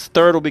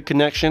 Third will be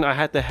connection. I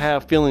had to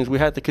have feelings. We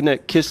had to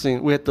connect,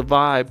 kissing. We had to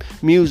vibe,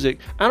 music.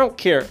 I don't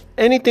care.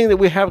 Anything that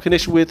we have a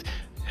connection with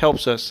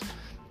helps us.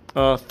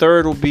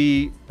 Third will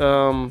be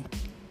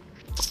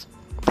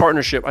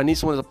partnership. I need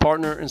someone that's a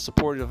partner and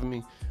supportive of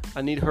me.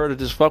 I need her to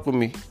just fuck with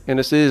me. And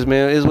this is,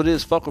 man, it is what it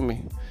is. Fuck with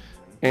me.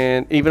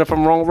 And even if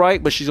I'm wrong,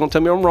 right, but she's gonna tell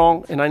me I'm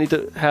wrong, and I need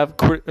to have,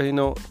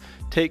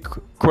 take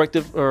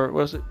corrective or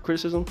what's it,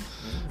 criticism,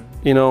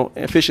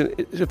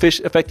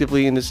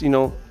 effectively, and just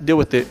deal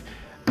with it.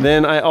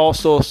 Then I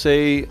also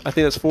say, I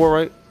think that's 4,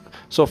 right?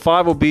 So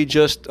 5 will be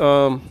just,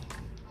 I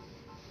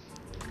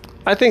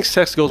think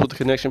sex goes with the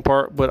connection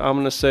part, but I'm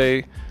gonna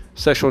say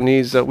sexual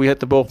needs that we have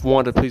to both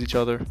want to please each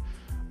other.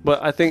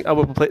 But I think I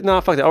would replace.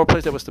 No, fuck that. I would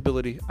replace that with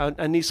stability.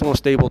 I need someone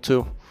stable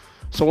too.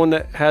 Someone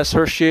that has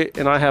her shit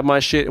and I have my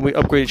shit, and we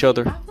upgrade each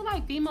other. I feel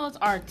like females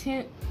are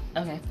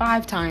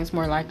 5 times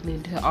more likely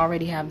to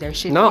already have their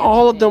shit. Not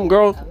all of them,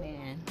 girl. Oh,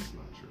 man.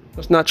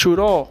 That's not true at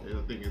all.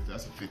 I think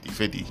that's a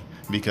 50-50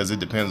 because it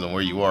depends on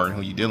where you are and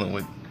who you're dealing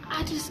with.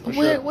 I just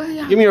Sure. where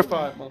y'all? Give me your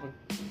 5, mother.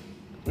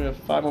 We have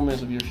 5 more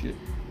minutes of your shit.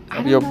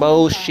 Of your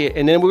bullshit,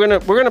 and then we're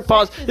gonna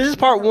pause. This is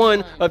part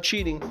 1 of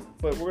cheating,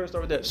 but we're gonna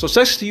start with that. So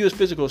sex to you is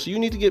physical, so you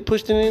need to get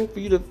pushed in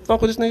for you to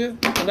fuck with this nigga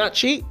and not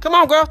cheat. Come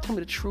on, girl, tell me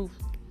the truth.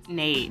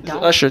 Nate, This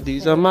is Usher,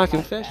 these are my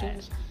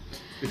confessions.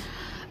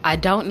 I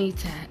don't need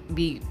to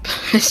be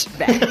pushed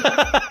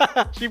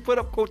back. She put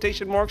up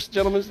quotation marks,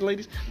 gentlemen and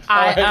ladies.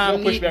 I No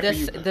need pushback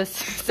for you. the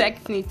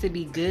sex needs to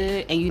be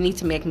good, and you need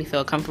to make me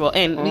feel comfortable.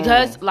 And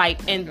because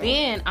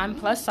then I'm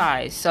plus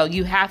size, so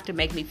you have to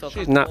make me feel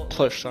She's comfortable. not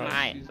plus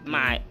size.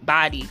 My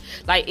body,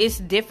 like it's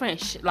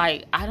different.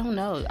 Like I don't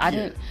know. I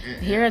didn't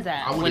hear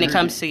that I would when it agree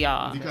comes to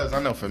y'all. because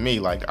I know for me,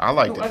 like I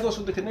like I goes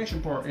with the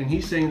connection part, and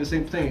he's saying the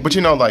same thing. But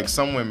you know, like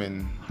some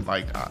women,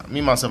 like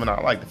me, myself, and I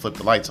like to flip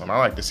the lights on. I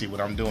like to see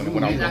what I'm doing and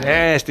what I'm doing.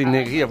 Nasty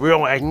nigga, he a real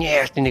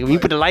nasty nigga. When you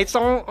put the lights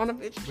on the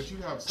bitch, But you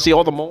have some, see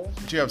all the moles.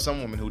 but you have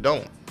some women who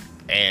don't.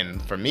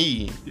 And for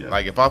me,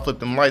 like if I flip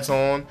them lights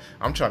on,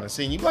 I'm trying to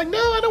see. You be like, no,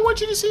 I don't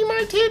want you to see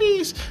my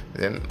titties.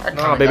 Then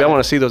Nah, baby, I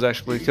want to see those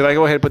actually. Can I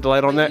go ahead and put the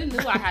light on that? You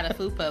knew I had a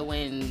fupa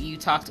when you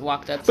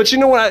walked up. But you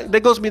know what?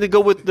 That goes to me to go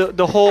with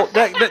the whole.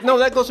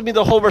 That goes to me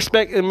the whole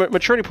respect and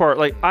maturity part.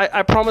 Like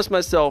I promised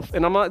myself,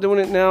 and I'm not doing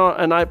it now.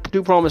 And I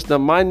do promise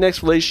them my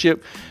next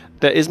relationship,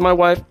 that is my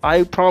wife.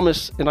 I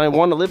promise, and I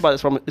want to live by this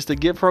promise, is to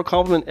give her a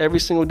compliment every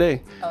single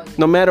day,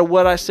 no matter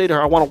what I say to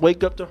her. I want to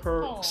wake up to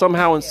her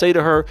somehow and say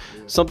to her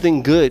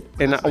something good,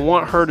 and I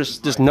want her to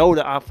just know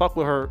that I fuck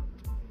with her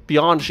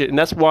beyond shit. And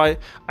that's why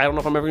I don't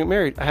know if I'm ever gonna get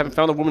married. I haven't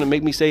found a woman to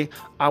make me say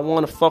I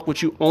want to fuck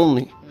with you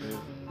only.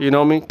 You know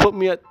what I mean? Put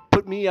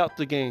me out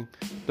the game.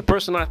 The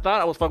person I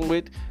thought I was fucking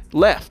with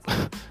left.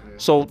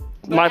 So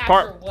my after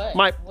part,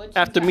 what?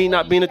 after me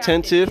not being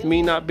attentive,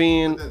 me not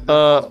being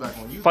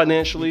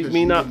financially,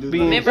 me not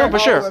being Remember-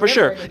 for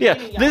sure. Yeah,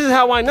 beginning, this is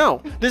how I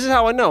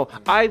know.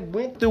 I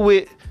went through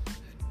it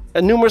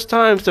numerous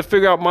times to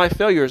figure out my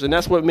failures, and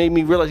that's what made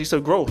me realize. You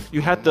said growth.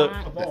 You have to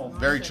evolve.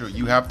 very true.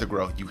 You have to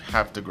grow. You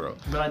have to grow.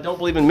 But I don't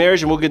believe in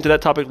marriage, and we'll get into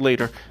that topic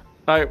later.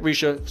 All right,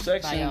 Risha,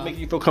 sex Bye, and y'all. making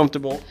you feel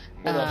comfortable.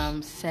 What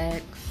else?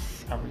 Sex.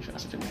 Oh, Risha, I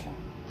said your name.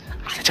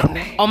 I said your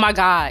name. Oh my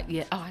God.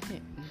 Yeah. Oh, I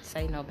didn't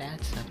say no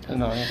bad stuff.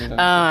 No, I didn't say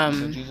that. You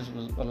said Jesus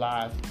was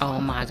alive. Oh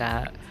my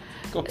God.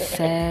 Go ahead.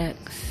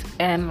 Sex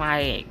and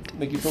like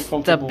Make you feel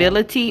comfortable.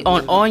 stability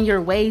on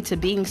your way to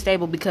being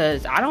stable,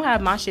 because I don't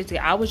have my shit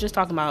together. I was just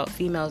talking about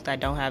females that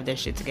don't have their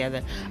shit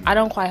together. I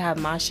don't quite have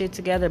my shit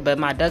together, but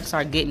my ducks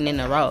are getting in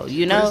a row,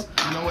 you know?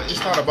 You know what? It's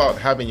not about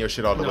having your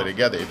shit all the way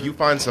together. If you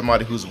find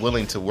somebody who's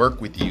willing to work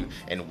with you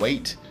and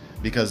wait,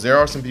 because there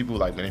are some people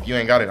like, man, if you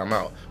ain't got it, I'm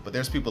out. But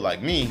there's people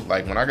like me,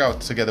 like when I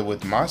got together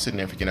with my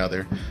significant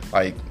other,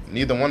 like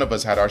neither one of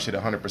us had our shit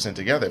 100%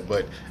 together,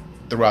 but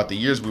throughout the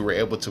years we were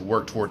able to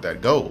work toward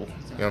that goal.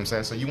 You know what I'm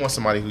saying? So you want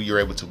somebody who you're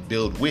able to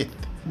build with.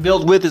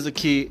 Build with is the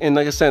key, and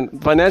like I said,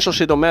 financial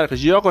shit don't matter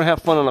because you're gonna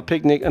have fun on a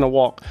picnic and a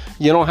walk.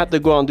 You don't have to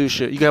go out and do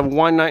shit. You can have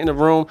one night in the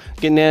room,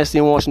 get nasty,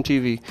 and watch some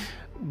TV.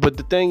 But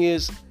the thing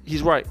is,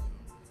 he's right.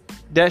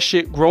 That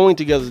shit growing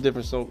together is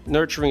different. So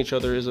nurturing each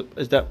other is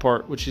that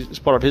part, which is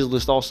part of his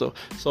list also.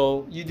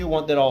 So you do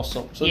want that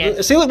also. So Yes.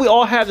 it seems like we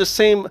all have the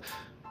same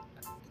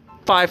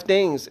 5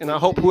 things, and I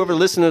hope whoever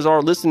listeners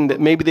are listening that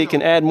maybe they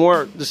can add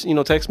more. Just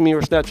text me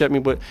or Snapchat me.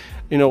 But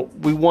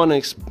we want to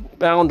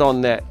expound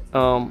on that.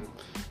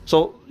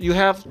 So you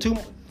have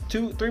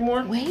 3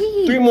 more?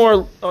 Wait. 3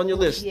 more on your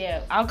list.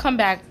 Yeah, I'll come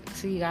back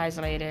to you guys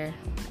later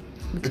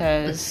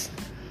because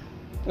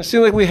It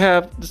seems like we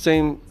have the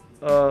same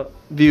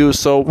views.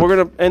 So we're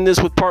going to end this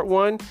with part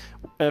 1.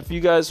 If you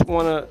guys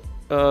want to,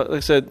 like I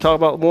said, talk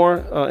about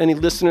more, any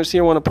listeners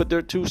here want to put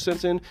their 2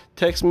 cents in,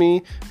 text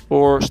me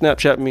or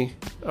Snapchat me.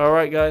 All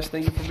right, guys.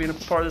 Thank you for being a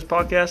part of this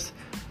podcast.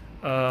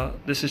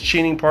 This is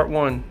Cheating Part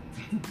 1.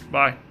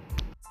 Bye.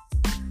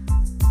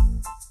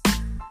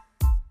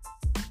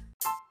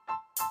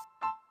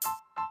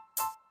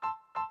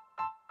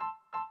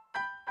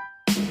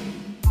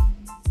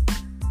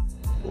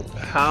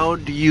 How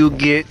do you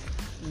get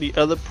the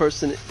other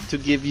person to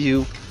give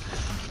you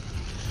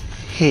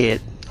head?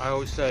 I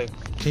always say,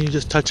 can you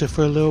just touch it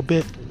for a little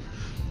bit?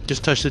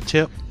 Just touch the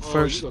tip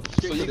first.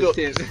 So you go.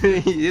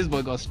 This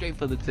boy goes straight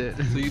for the tip.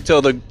 So you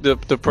tell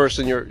the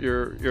person,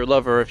 your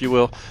lover, if you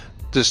will,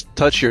 just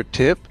touch your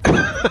tip.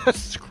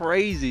 That's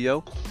crazy,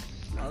 yo.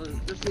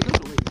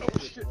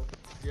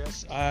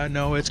 Yes, I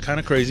know it's kind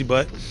of crazy,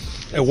 but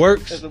it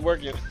works. Isn't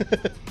working.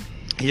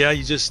 Yeah,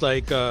 you just start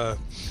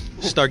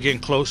getting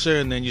closer,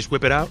 and then you just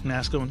whip it out and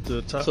ask them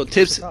to touch. So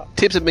tips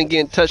have been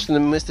getting touched in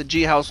the Mr.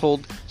 G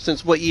household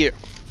since what year?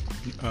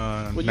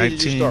 What year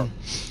did you start?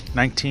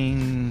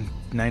 19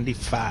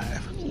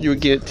 95. You would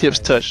get tips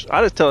touched.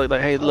 I just tell you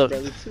like, hey, look.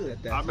 Brother, too,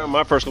 at that I remember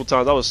my first couple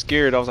times. I was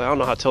scared. I was like, I don't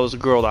know how to tell this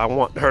girl that I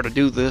want her to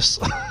do this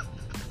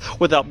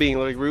without being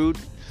like rude.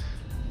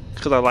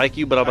 Because I like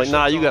you, but I'm like,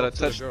 nah, you gotta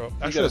touch.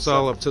 Actually, it's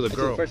all up to the The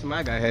girl. first time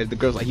I got head, the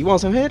girl's like, "You want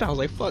some head?" I was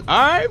like, "Fuck, all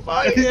right,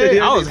 fuck."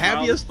 Yeah. I was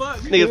happy as fuck.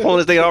 Nigga pulling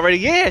this thing already.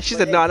 Yeah, she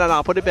said,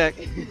 no, put it back.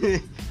 I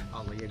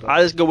was like, yeah, go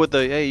I just go with the,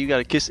 hey, you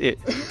gotta kiss it.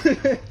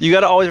 You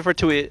gotta always refer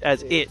to it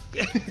as it.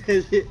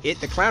 it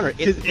the clown or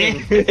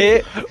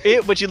it.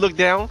 It, but you look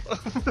down.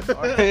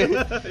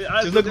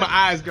 Just look at my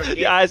eyes go.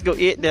 Your eyes go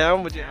it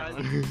down, but your eyes,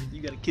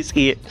 you gotta kiss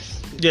it.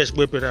 Just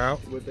whip it out.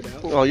 Whip it out.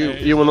 Oh,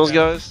 you're one of those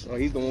guys? Oh,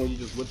 he's the one you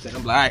just whipped it.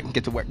 I'm like, all right,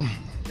 get to work.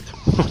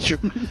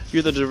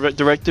 You're the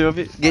director of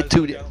it? Get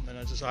to it. And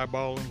I just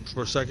eyeball him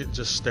for a second,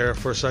 just stare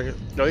for a second,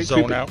 No, you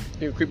zone creeping, out.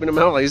 You're creeping them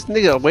out like, this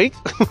nigga awake?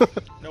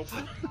 Nope.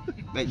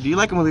 Like, do you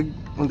like them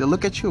when they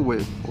look at you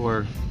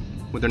or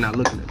when they're not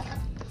looking at you?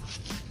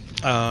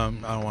 I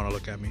don't want to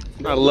look at me.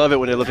 I love it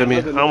when they look at me.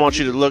 I want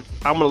you to look.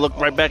 I'm gonna look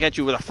right back at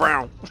you with a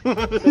frown.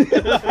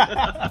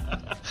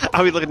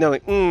 I'll be looking down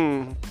like,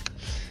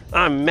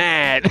 I'm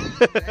mad.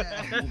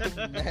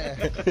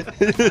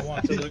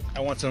 I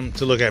want them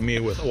to look at me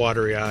with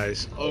watery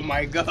eyes. Oh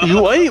my god.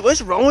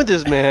 What's wrong with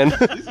this man?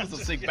 This is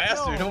a sick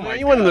bastard. Oh my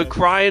You want him to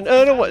crying?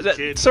 Oh, no, what,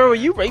 sir, are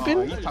you Oh,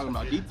 raping? he's talking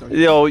about deep throat.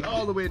 Yo,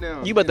 All the way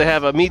down. you about to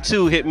have a Me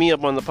Too hit me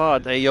up on the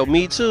pod. Hey, yo,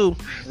 Me Too.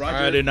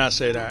 I did not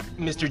say that.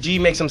 Mr. G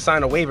makes him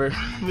sign a waiver.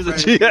 Mr.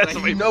 G, Like,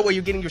 you know what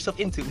you're getting yourself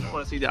into. I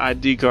want to see the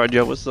ID card,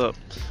 yo. What's up?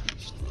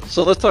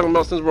 So let's talk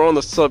about, since we're on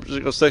the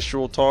subject of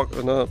sexual talk,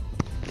 and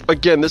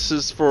again, this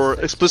is for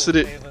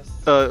explicit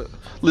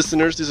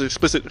listeners. These are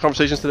explicit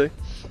conversations today.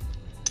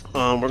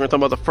 We're gonna talk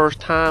about the first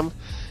time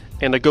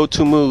and the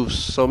go-to moves.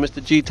 So,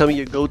 Mr. G, tell me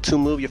your go-to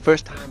move, your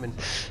first time, and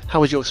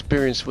how was your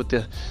experience with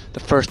the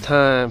first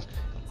time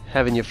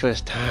having your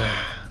first time?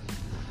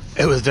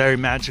 It was very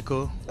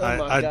magical. Oh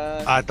my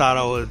God. I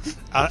thought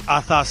I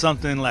thought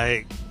something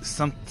like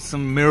some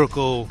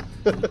miracle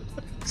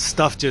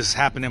stuff just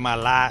happened in my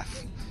life.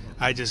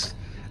 I just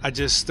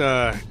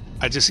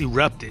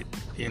erupted,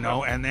 you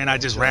know, and then I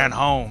just ran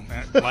home.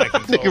 Like,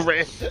 Nigga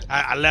ran.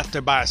 I left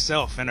her by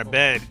herself in her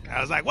bed. I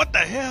was like, what the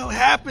hell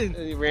happened?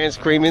 He ran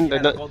screaming. You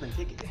had a golden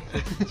ticket.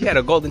 You had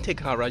a golden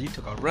ticket, huh, Rod? You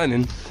took off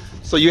running.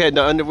 So you had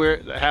the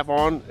underwear half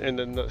on and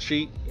then the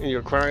sheet, and you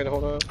were crying the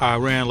whole time. I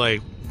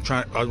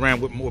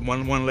ran with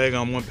one leg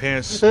on one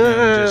pants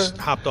and just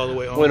hopped all the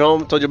way on. Went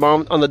home, told your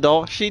mom on the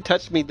door. She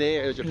touched me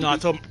there. It was your No,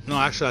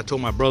 I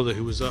told my brother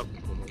who was up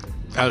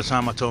at the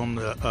time. I told him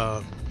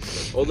that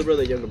Older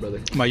brother, younger brother.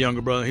 my younger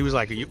brother, he was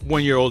like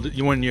 1 year older,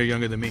 1 year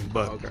younger than me,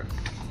 but Okay.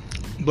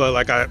 but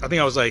like I think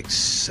I was like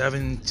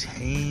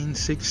 17,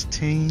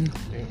 16.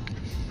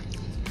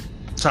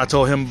 So I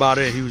told him about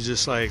it. He was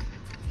just like,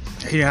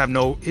 he didn't have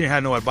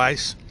no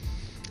advice.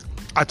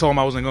 I told him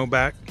I wasn't going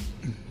back,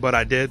 but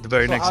I did the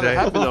very next How did day. it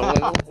happen, though?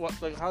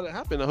 How did it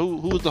happen? Who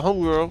was the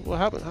homegirl? What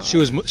happened? How? She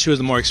was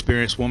the more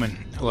experienced woman.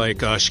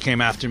 Like she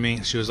came after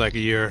me. She was like a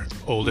year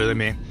older than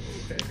me.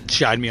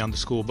 She eyed me on the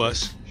school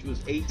bus. She was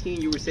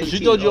 18, you were 17.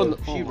 She told you on the-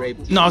 She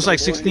raped you. No, I was like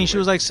 16. She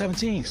was like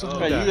 17. something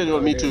Hey, like you that. didn't know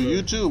me too.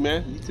 You too,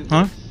 man. You too.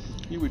 Huh?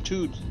 You were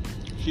tooed.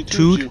 She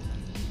Tooed? tooed you.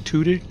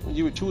 Tooted?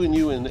 You were tooing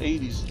you in the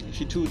 80s.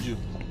 She tooed you.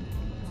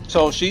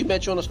 So she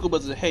met you on the school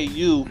bus and said, hey,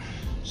 you,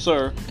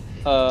 sir,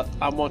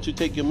 I want you to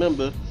take your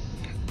member.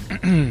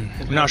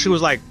 No, she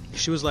was like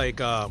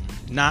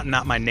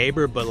not my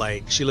neighbor, but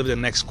like she lived in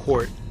the next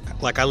court.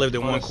 Like I lived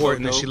in one that's court so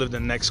and then she dope. lived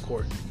in the next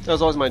court. That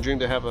was always my dream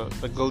to have a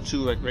go-to,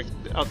 like right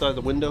outside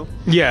the window.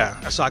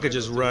 Yeah, so I could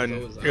just run.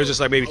 It was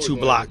just like maybe 2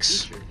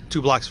 blocks. 2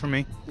 blocks from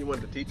me. You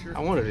wanted a teacher? I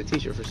wanted a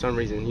teacher for some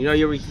reason. You know,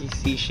 you ever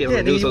see shit on Yeah,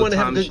 the news you all want the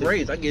to have time. good shit.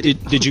 grades. I get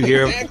it. Did you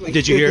hear? Exactly.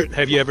 Did you hear?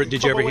 Did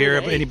you ever hear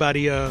of Hey.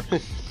 anybody?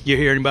 You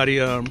hear anybody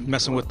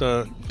messing with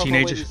the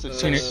teenagers?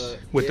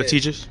 With the yeah.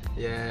 teachers?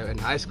 Yeah, in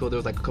high school there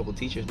was like a couple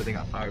teachers, but they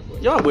got fired for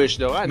it. Y'all wish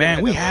though. I Man,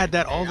 never we that. had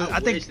that all the. I I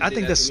think wish they I did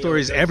think that that to me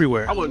story is all the time.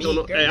 everywhere. I wouldn't tell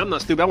no. Hey, I'm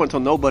not stupid. I wouldn't tell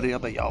nobody.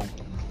 I'm like, yo,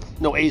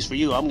 no A's for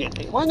you. I'm getting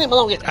paid. Why didn't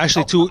I get?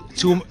 Actually,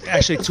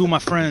 two of my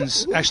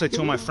friends.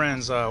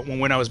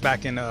 When I was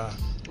back in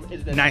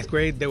ninth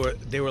grade,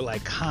 they were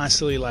like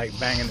constantly like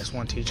banging this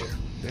one teacher.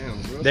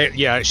 Damn, bro.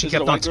 She Is it a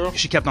kept white girl?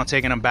 she kept on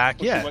taking them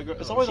back. Yeah,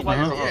 It's always a white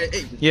girl. Uh-huh. huh?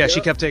 yeah,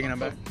 she kept taking them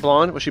back.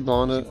 Blonde? Was she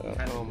blonde?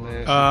 Oh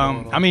man.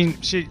 I mean,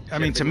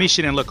 to me,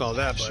 she didn't look all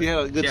that. she But had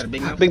a good She had a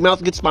big mouth? big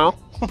mouth, good smile.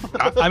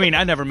 I mean,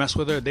 I never messed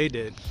with her. They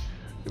did.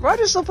 Write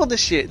yourself on this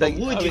shit. Like,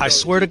 would you I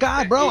swear to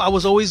God, bro, I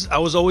was always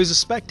a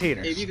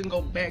spectator. If you can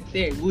go back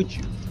there, would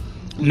you?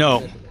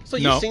 No, so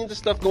you no. seen the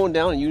stuff going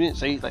down and you didn't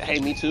say like, hey,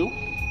 me too?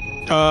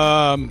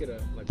 Get a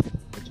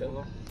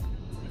cello.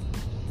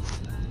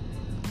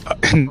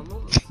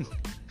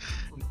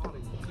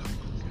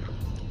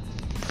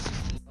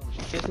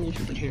 Kiss me, you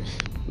should be here.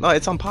 No,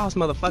 it's on pause,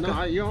 motherfucker.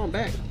 No, you're on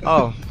back.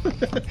 Oh.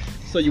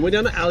 So you went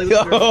down the alley with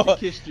a girl,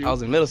 she kissed you. I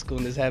was in middle school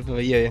when this happened,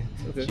 but yeah,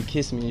 Okay. she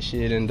kissed me and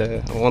shit, and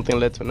one thing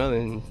led to another,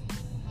 and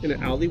In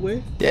an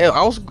alleyway? Yeah,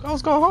 I was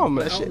going home.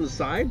 That Out shit. on the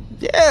side?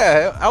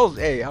 Yeah, I was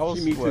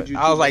She meet what, you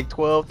I was too. like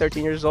 12,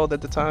 13 years old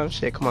at the time.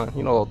 Shit, come on.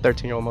 You know,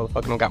 13-year-old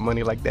motherfucker don't got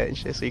money like that and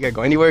shit. So you gotta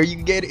go anywhere you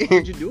can get it.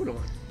 What'd you do it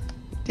on?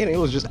 Damn, it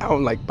was just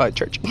out like by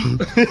church.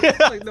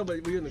 Like, no,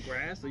 but were you in the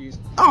grass? Or you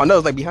Oh no, it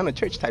was like behind the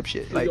church type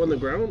shit. Like, on the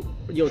ground?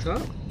 Or you on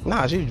top?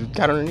 nah, she just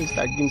got underneath,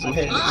 started getting some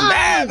head.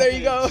 Ah! There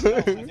you go. I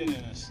did it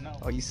in the snow.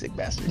 Oh, you sick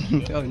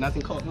bastard. Oh,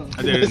 nothing cold. Huh?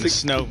 I did it in the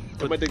snow.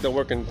 I might think they're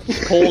working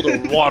cold or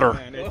water.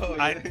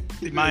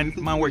 Man,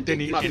 mine worked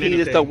any. My in penis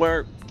anything. don't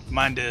work.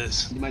 Mine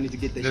does. You might need to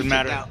get that Doesn't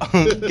shit checked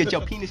matter. out. Get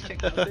your penis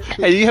checked out.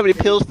 Hey, do you have any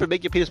pills for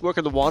make your penis work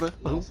in the water?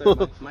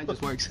 Mine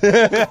just works.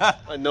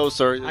 I know,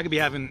 sir. I could be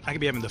having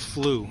the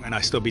flu and I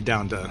still be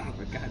down to.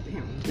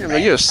 Goddamn. Yeah,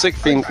 man, you're a sick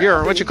fiend.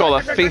 You're what you call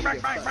a fiend.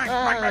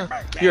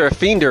 You're a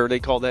fiender. They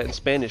call that in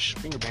Spanish.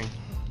 Finger bang.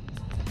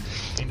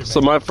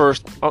 So my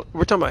first. Oh,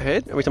 we're talking about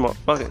head. Or are we talking about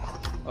fucking?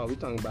 Oh, we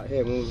talking about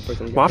head. When was the first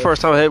time you got My head?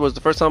 first time head was the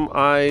first time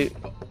I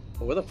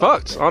Where the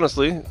fuck? fucked.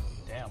 Honestly,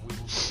 Damn.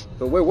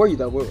 But where were you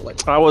though? Where,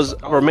 like, I was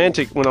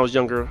romantic when I was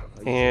younger,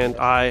 and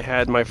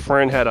my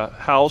friend had a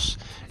house,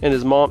 and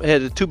his mom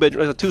had a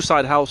 2-bedroom, a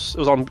 2-side house. It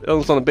was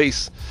on the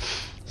base,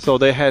 so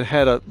they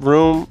had a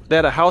room. They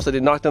had a house that they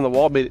knocked down the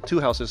wall, made it 2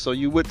 houses. So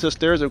you went to the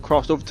stairs and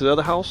crossed over to the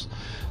other house.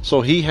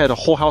 So he had a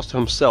whole house to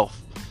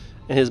himself,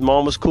 and his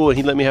mom was cool, and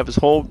he let me have his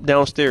whole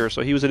downstairs.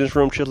 So he was in his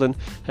room chilling.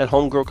 Had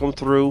homegirl come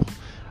through.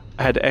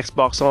 I had the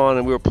Xbox on,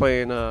 and we were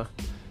playing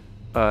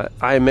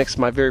IMX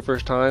my very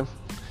first time.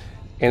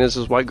 And this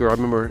is white girl, I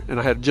remember, and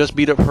I had just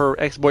beat up her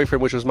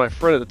ex-boyfriend, which was my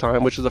friend at the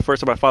time, which was the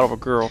first time I fought over a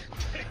girl,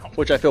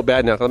 which I feel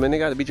bad now. 'Cause, I mean, they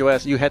got to beat your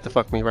ass. You had to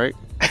fuck me, right?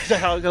 Is that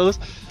how it goes?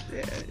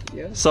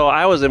 yeah. So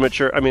I was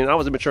immature. I mean, I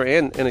was immature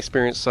and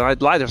inexperienced. So I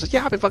lied. I was like,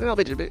 yeah, I've been fucking up,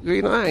 bitch.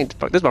 You know, I ain't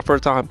fuck. This is my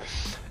first time.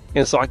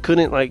 And so I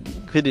couldn't, like,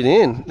 fit it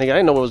in. Like, I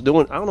didn't know what I was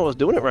doing. I don't know what I was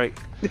doing it right.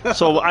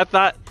 So I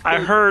thought, I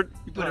heard...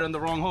 You put it on the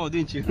wrong hole,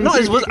 didn't you? No,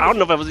 it was, I don't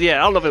know if it was, I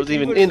don't know if it was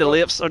even in the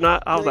lips or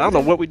not. I was like, I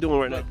don't know what we're doing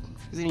right now.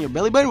 Is it in your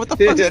belly button? What the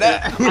fuck is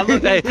that? I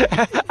looked, hey,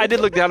 I did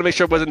look down to make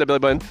sure it wasn't the belly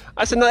button.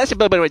 I said, no, that's your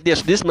belly button right there.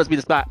 So this must be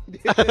the spot.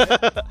 It's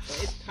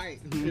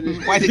tight.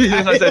 Why is it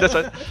I tight? said, that's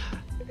right.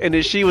 And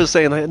then she was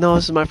saying, like, no,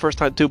 this is my first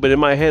time too. But in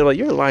my head, I'm like,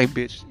 you're a lying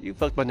bitch. You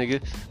fucked my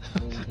nigga.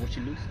 What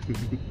you lose?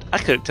 I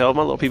couldn't tell.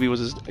 My little pee-pee was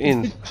just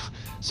in.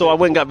 So I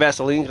went and got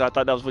Vaseline because I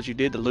thought that was what you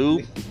did, the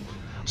lube.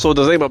 So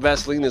the thing about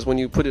Vaseline is when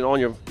you put it on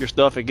your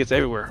stuff, it gets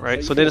everywhere,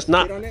 right? So then it's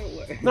not.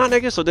 No,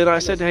 nigga. So then I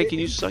said, hey, can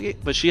you suck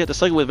it? But she had to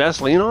suck it with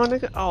Vaseline on,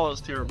 nigga. Oh, it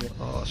was terrible.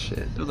 Oh shit.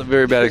 It was a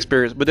very bad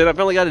experience. But then I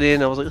finally got it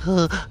in. I was like,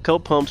 couple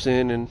pumps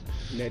in, and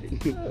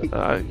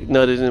I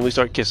nutted, and we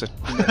started kissing.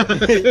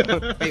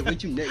 Hey,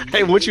 what you nut?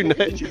 Hey, once you nut,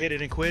 Did you hit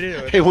it and quit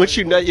it? Or hey, once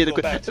you nut, you had go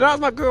to back quit. to That it? was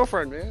my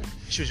girlfriend, man.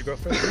 She was your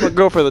girlfriend. My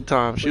girlfriend at the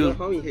time. She Your was.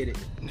 homie hit it.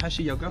 How's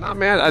she your Nah, girlfriend?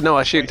 man. I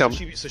know. She didn't tell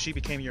me. So she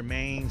became your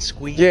main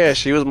squeeze. Yeah,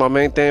 she was my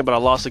main thing, but I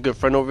lost a good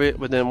friend over it.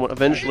 But then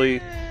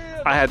eventually,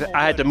 I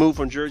had to move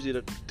from Jersey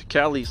to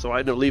Cali, so I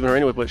ended up leaving her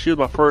anyway. But she was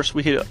my first.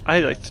 I hit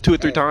like 2 or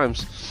 3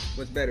 times.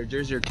 What's better,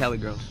 Jersey or Cali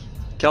girls?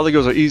 Cali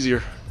girls are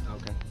easier.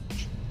 Okay.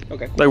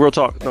 Okay. Like real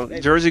talk. No,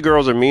 Jersey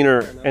girls are meaner,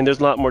 and there's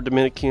a lot more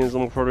Dominicans,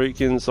 more Puerto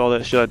Ricans, all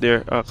that shit out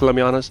there.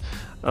 Colombianas.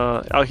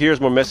 Out here is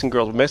more Mexican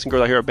girls. But Mexican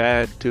girls out here are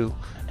bad too.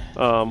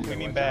 What do you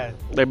mean bad?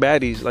 They're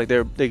baddies. Like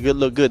they good,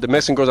 look good. The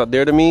Mexican girls out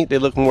there to me, they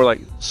look more like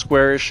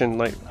squarish and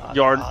like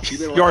yard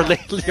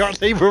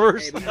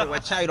laborers. Hey, but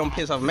watch out you don't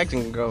piss off a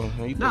Mexican girl.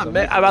 You piss Nah, off man,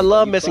 Mexican I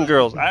love you Mexican fuck.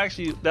 girls. I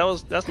actually that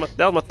was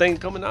my thing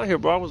coming out here,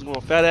 bro. I was going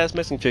fat ass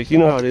Mexican chicks. You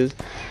know how it is.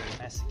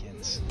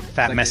 Mexicans.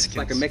 Fat Like Mexicans.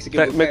 Like a Mexican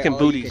Fat buffet, Mexican all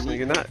you booties, can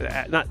eat.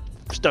 nigga. Not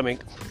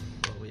stomach.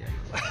 Oh, yeah.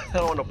 I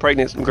don't want no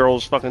pregnant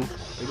girls. Fucking. You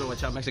better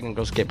watch out, Mexican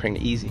girls get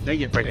pregnant easy. They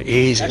get pregnant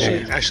easy.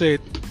 Actually,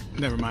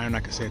 never mind. I'm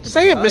not gonna say it.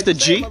 Say it, Mr.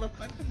 G.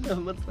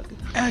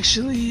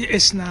 Actually,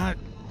 it's not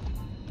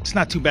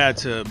too bad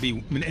to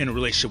be in a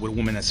relationship with a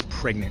woman that's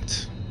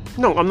pregnant.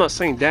 No, I'm not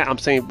saying that. I'm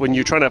saying when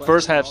you're trying to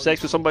first have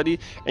sex with somebody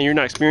and you're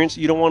not experienced,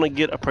 you don't want to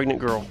get a pregnant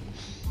girl.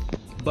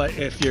 But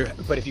if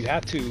you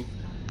have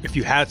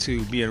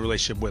to be in a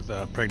relationship with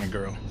a pregnant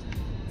girl,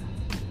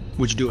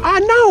 would you do it? I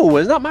know.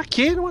 It's not my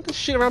kid. I don't want this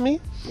shit around me.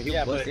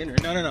 Yeah, but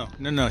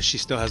no. She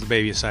still has the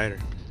baby inside her.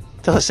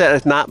 Tell her that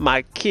it's not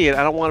my kid.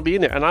 I don't want to be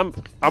in there, and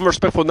I'm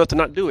respectful enough to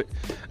not do it.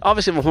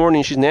 Obviously, if I'm horny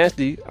and she's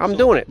nasty, I'm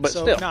doing it. But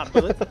So, still, nah,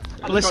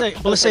 let's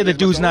say the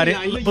dude's not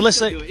in. But let's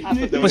say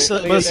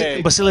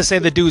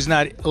the dude's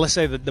not. Let's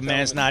say that the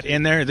man's not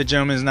in there. The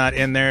gentleman's not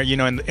in there. You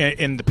know,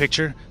 in the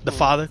picture, the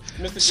father.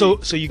 So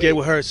you get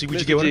with her. So would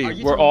you get with her?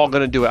 G, we're all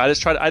gonna do it. I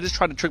just tried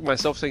to trick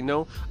myself, saying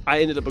no. I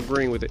ended up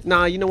agreeing with it.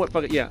 Nah, you know what?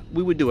 Fuck it. Yeah,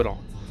 we would do it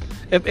all.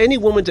 If any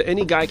woman to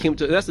any guy came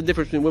to, that's the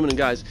difference between women and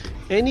guys.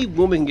 Any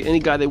woman can get any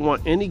guy they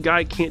want. Any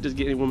guy can't just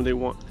get any woman they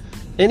want.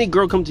 Any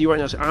girl come to you right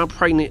now and say, I'm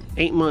pregnant,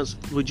 8 months,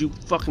 would you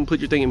fucking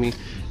put your thing in me?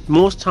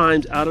 Most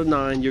times out of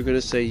 9, you're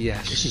gonna say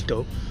yes. She's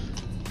dope.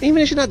 Even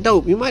if she's not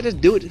dope, you might just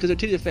do it because her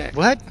titties are fat.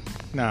 What?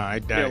 No, I Yo,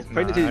 doubt.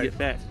 pregnant titties get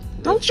fat.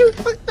 Don't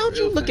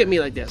you look at me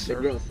like that, sir.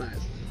 Girl size.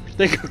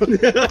 They grow.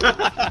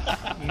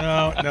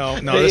 No.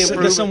 They There's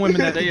improve some it.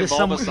 women that They there's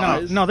evolve some, a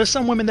size. no, there's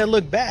some women that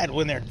look bad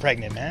when they're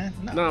pregnant, man.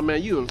 No. Nah,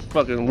 man, you a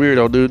fucking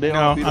weirdo, dude. They No,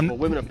 are beautiful. I'm-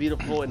 Women are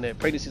beautiful, and their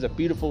pregnancies are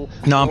beautiful.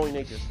 No. Growing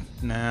natures.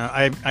 No,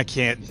 I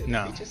can't.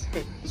 No.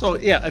 So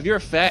yeah, if you're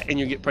fat and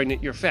you get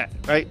pregnant, you're fat,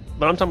 right?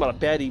 But I'm talking about a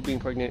baddie being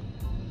pregnant.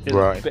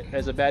 Right.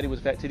 As a baddie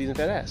with fat titties and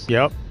fat ass.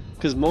 Yep.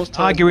 Because most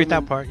times I agree with that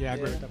women- part. Yeah, I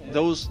agree with that part.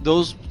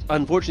 Those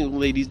unfortunate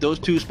ladies, those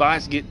two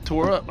spots get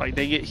tore up, like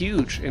they get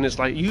huge, and it's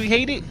like you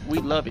hate it, we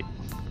love it.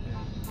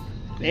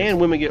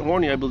 And women get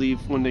horny, I believe,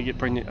 when they get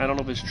pregnant. I don't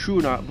know if it's true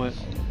or not, but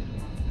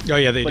Oh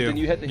yeah, they but do. then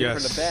you have to hit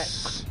yes. from the back.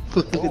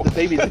 The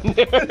baby's in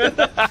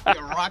there.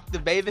 You rock the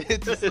baby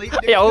to sleep.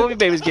 Yeah, all the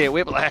babies get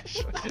whiplash.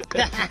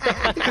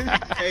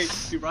 Hey,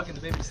 you rocking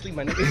the baby to sleep,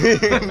 my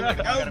nigga.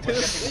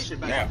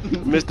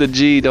 Mr.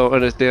 G don't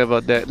understand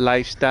about that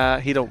lifestyle.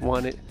 He don't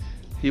want it.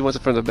 He wants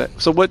it from the back.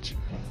 So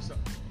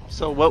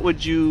what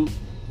would you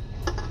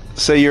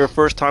say your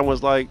first time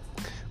was like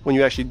when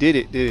you actually did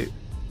it?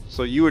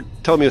 So you were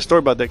telling me a story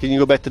about that. Can you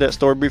go back to that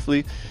story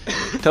briefly?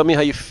 Tell me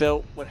how you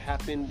felt, what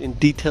happened in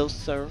details,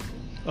 sir.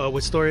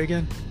 What story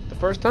again? The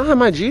first time,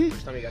 my G.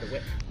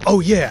 Oh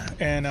yeah,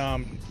 and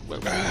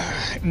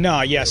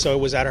no, yeah. So it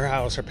was at her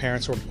house. Her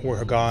parents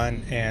were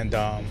gone, and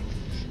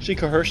She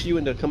coerced you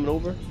into coming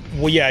over?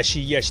 well, yeah,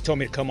 she told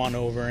me to come on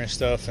over and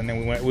stuff, and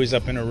then we was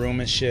up in her room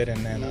and shit,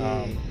 and then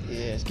Yeah,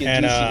 it's getting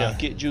and, juicy uh, now.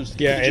 Get juicy.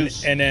 yeah, Get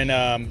juice. and then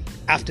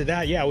after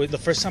that, yeah, the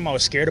first time I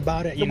was scared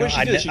about it. You know, What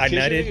I did she kiss you,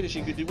 nutted. nigga? Did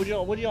she-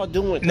 what are y'all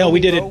doing? No, Tell we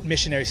me, did bro. it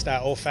missionary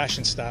style, old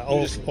fashioned style, You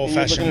old just- old you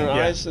look fashioned. in her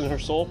Yeah. eyes and her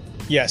soul.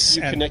 Yes.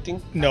 You and- connecting? I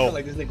No. feel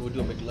like this nigga would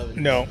do a McLovin.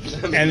 No,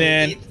 and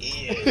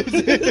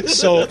then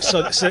so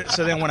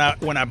then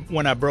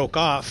when I broke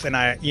off and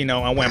I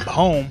went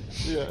home,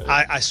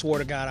 I swore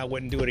to God I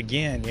wouldn't do it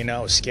again. You know,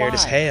 I was scared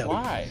as hell.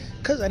 Why?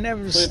 Cause I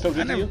never So it felt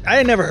good to you? I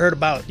had never heard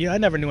about I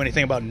never knew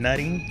anything about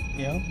nutting.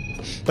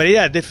 But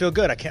yeah, it did feel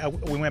good.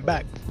 We went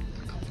back.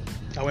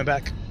 I went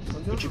back.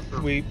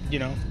 We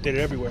did it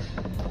everywhere.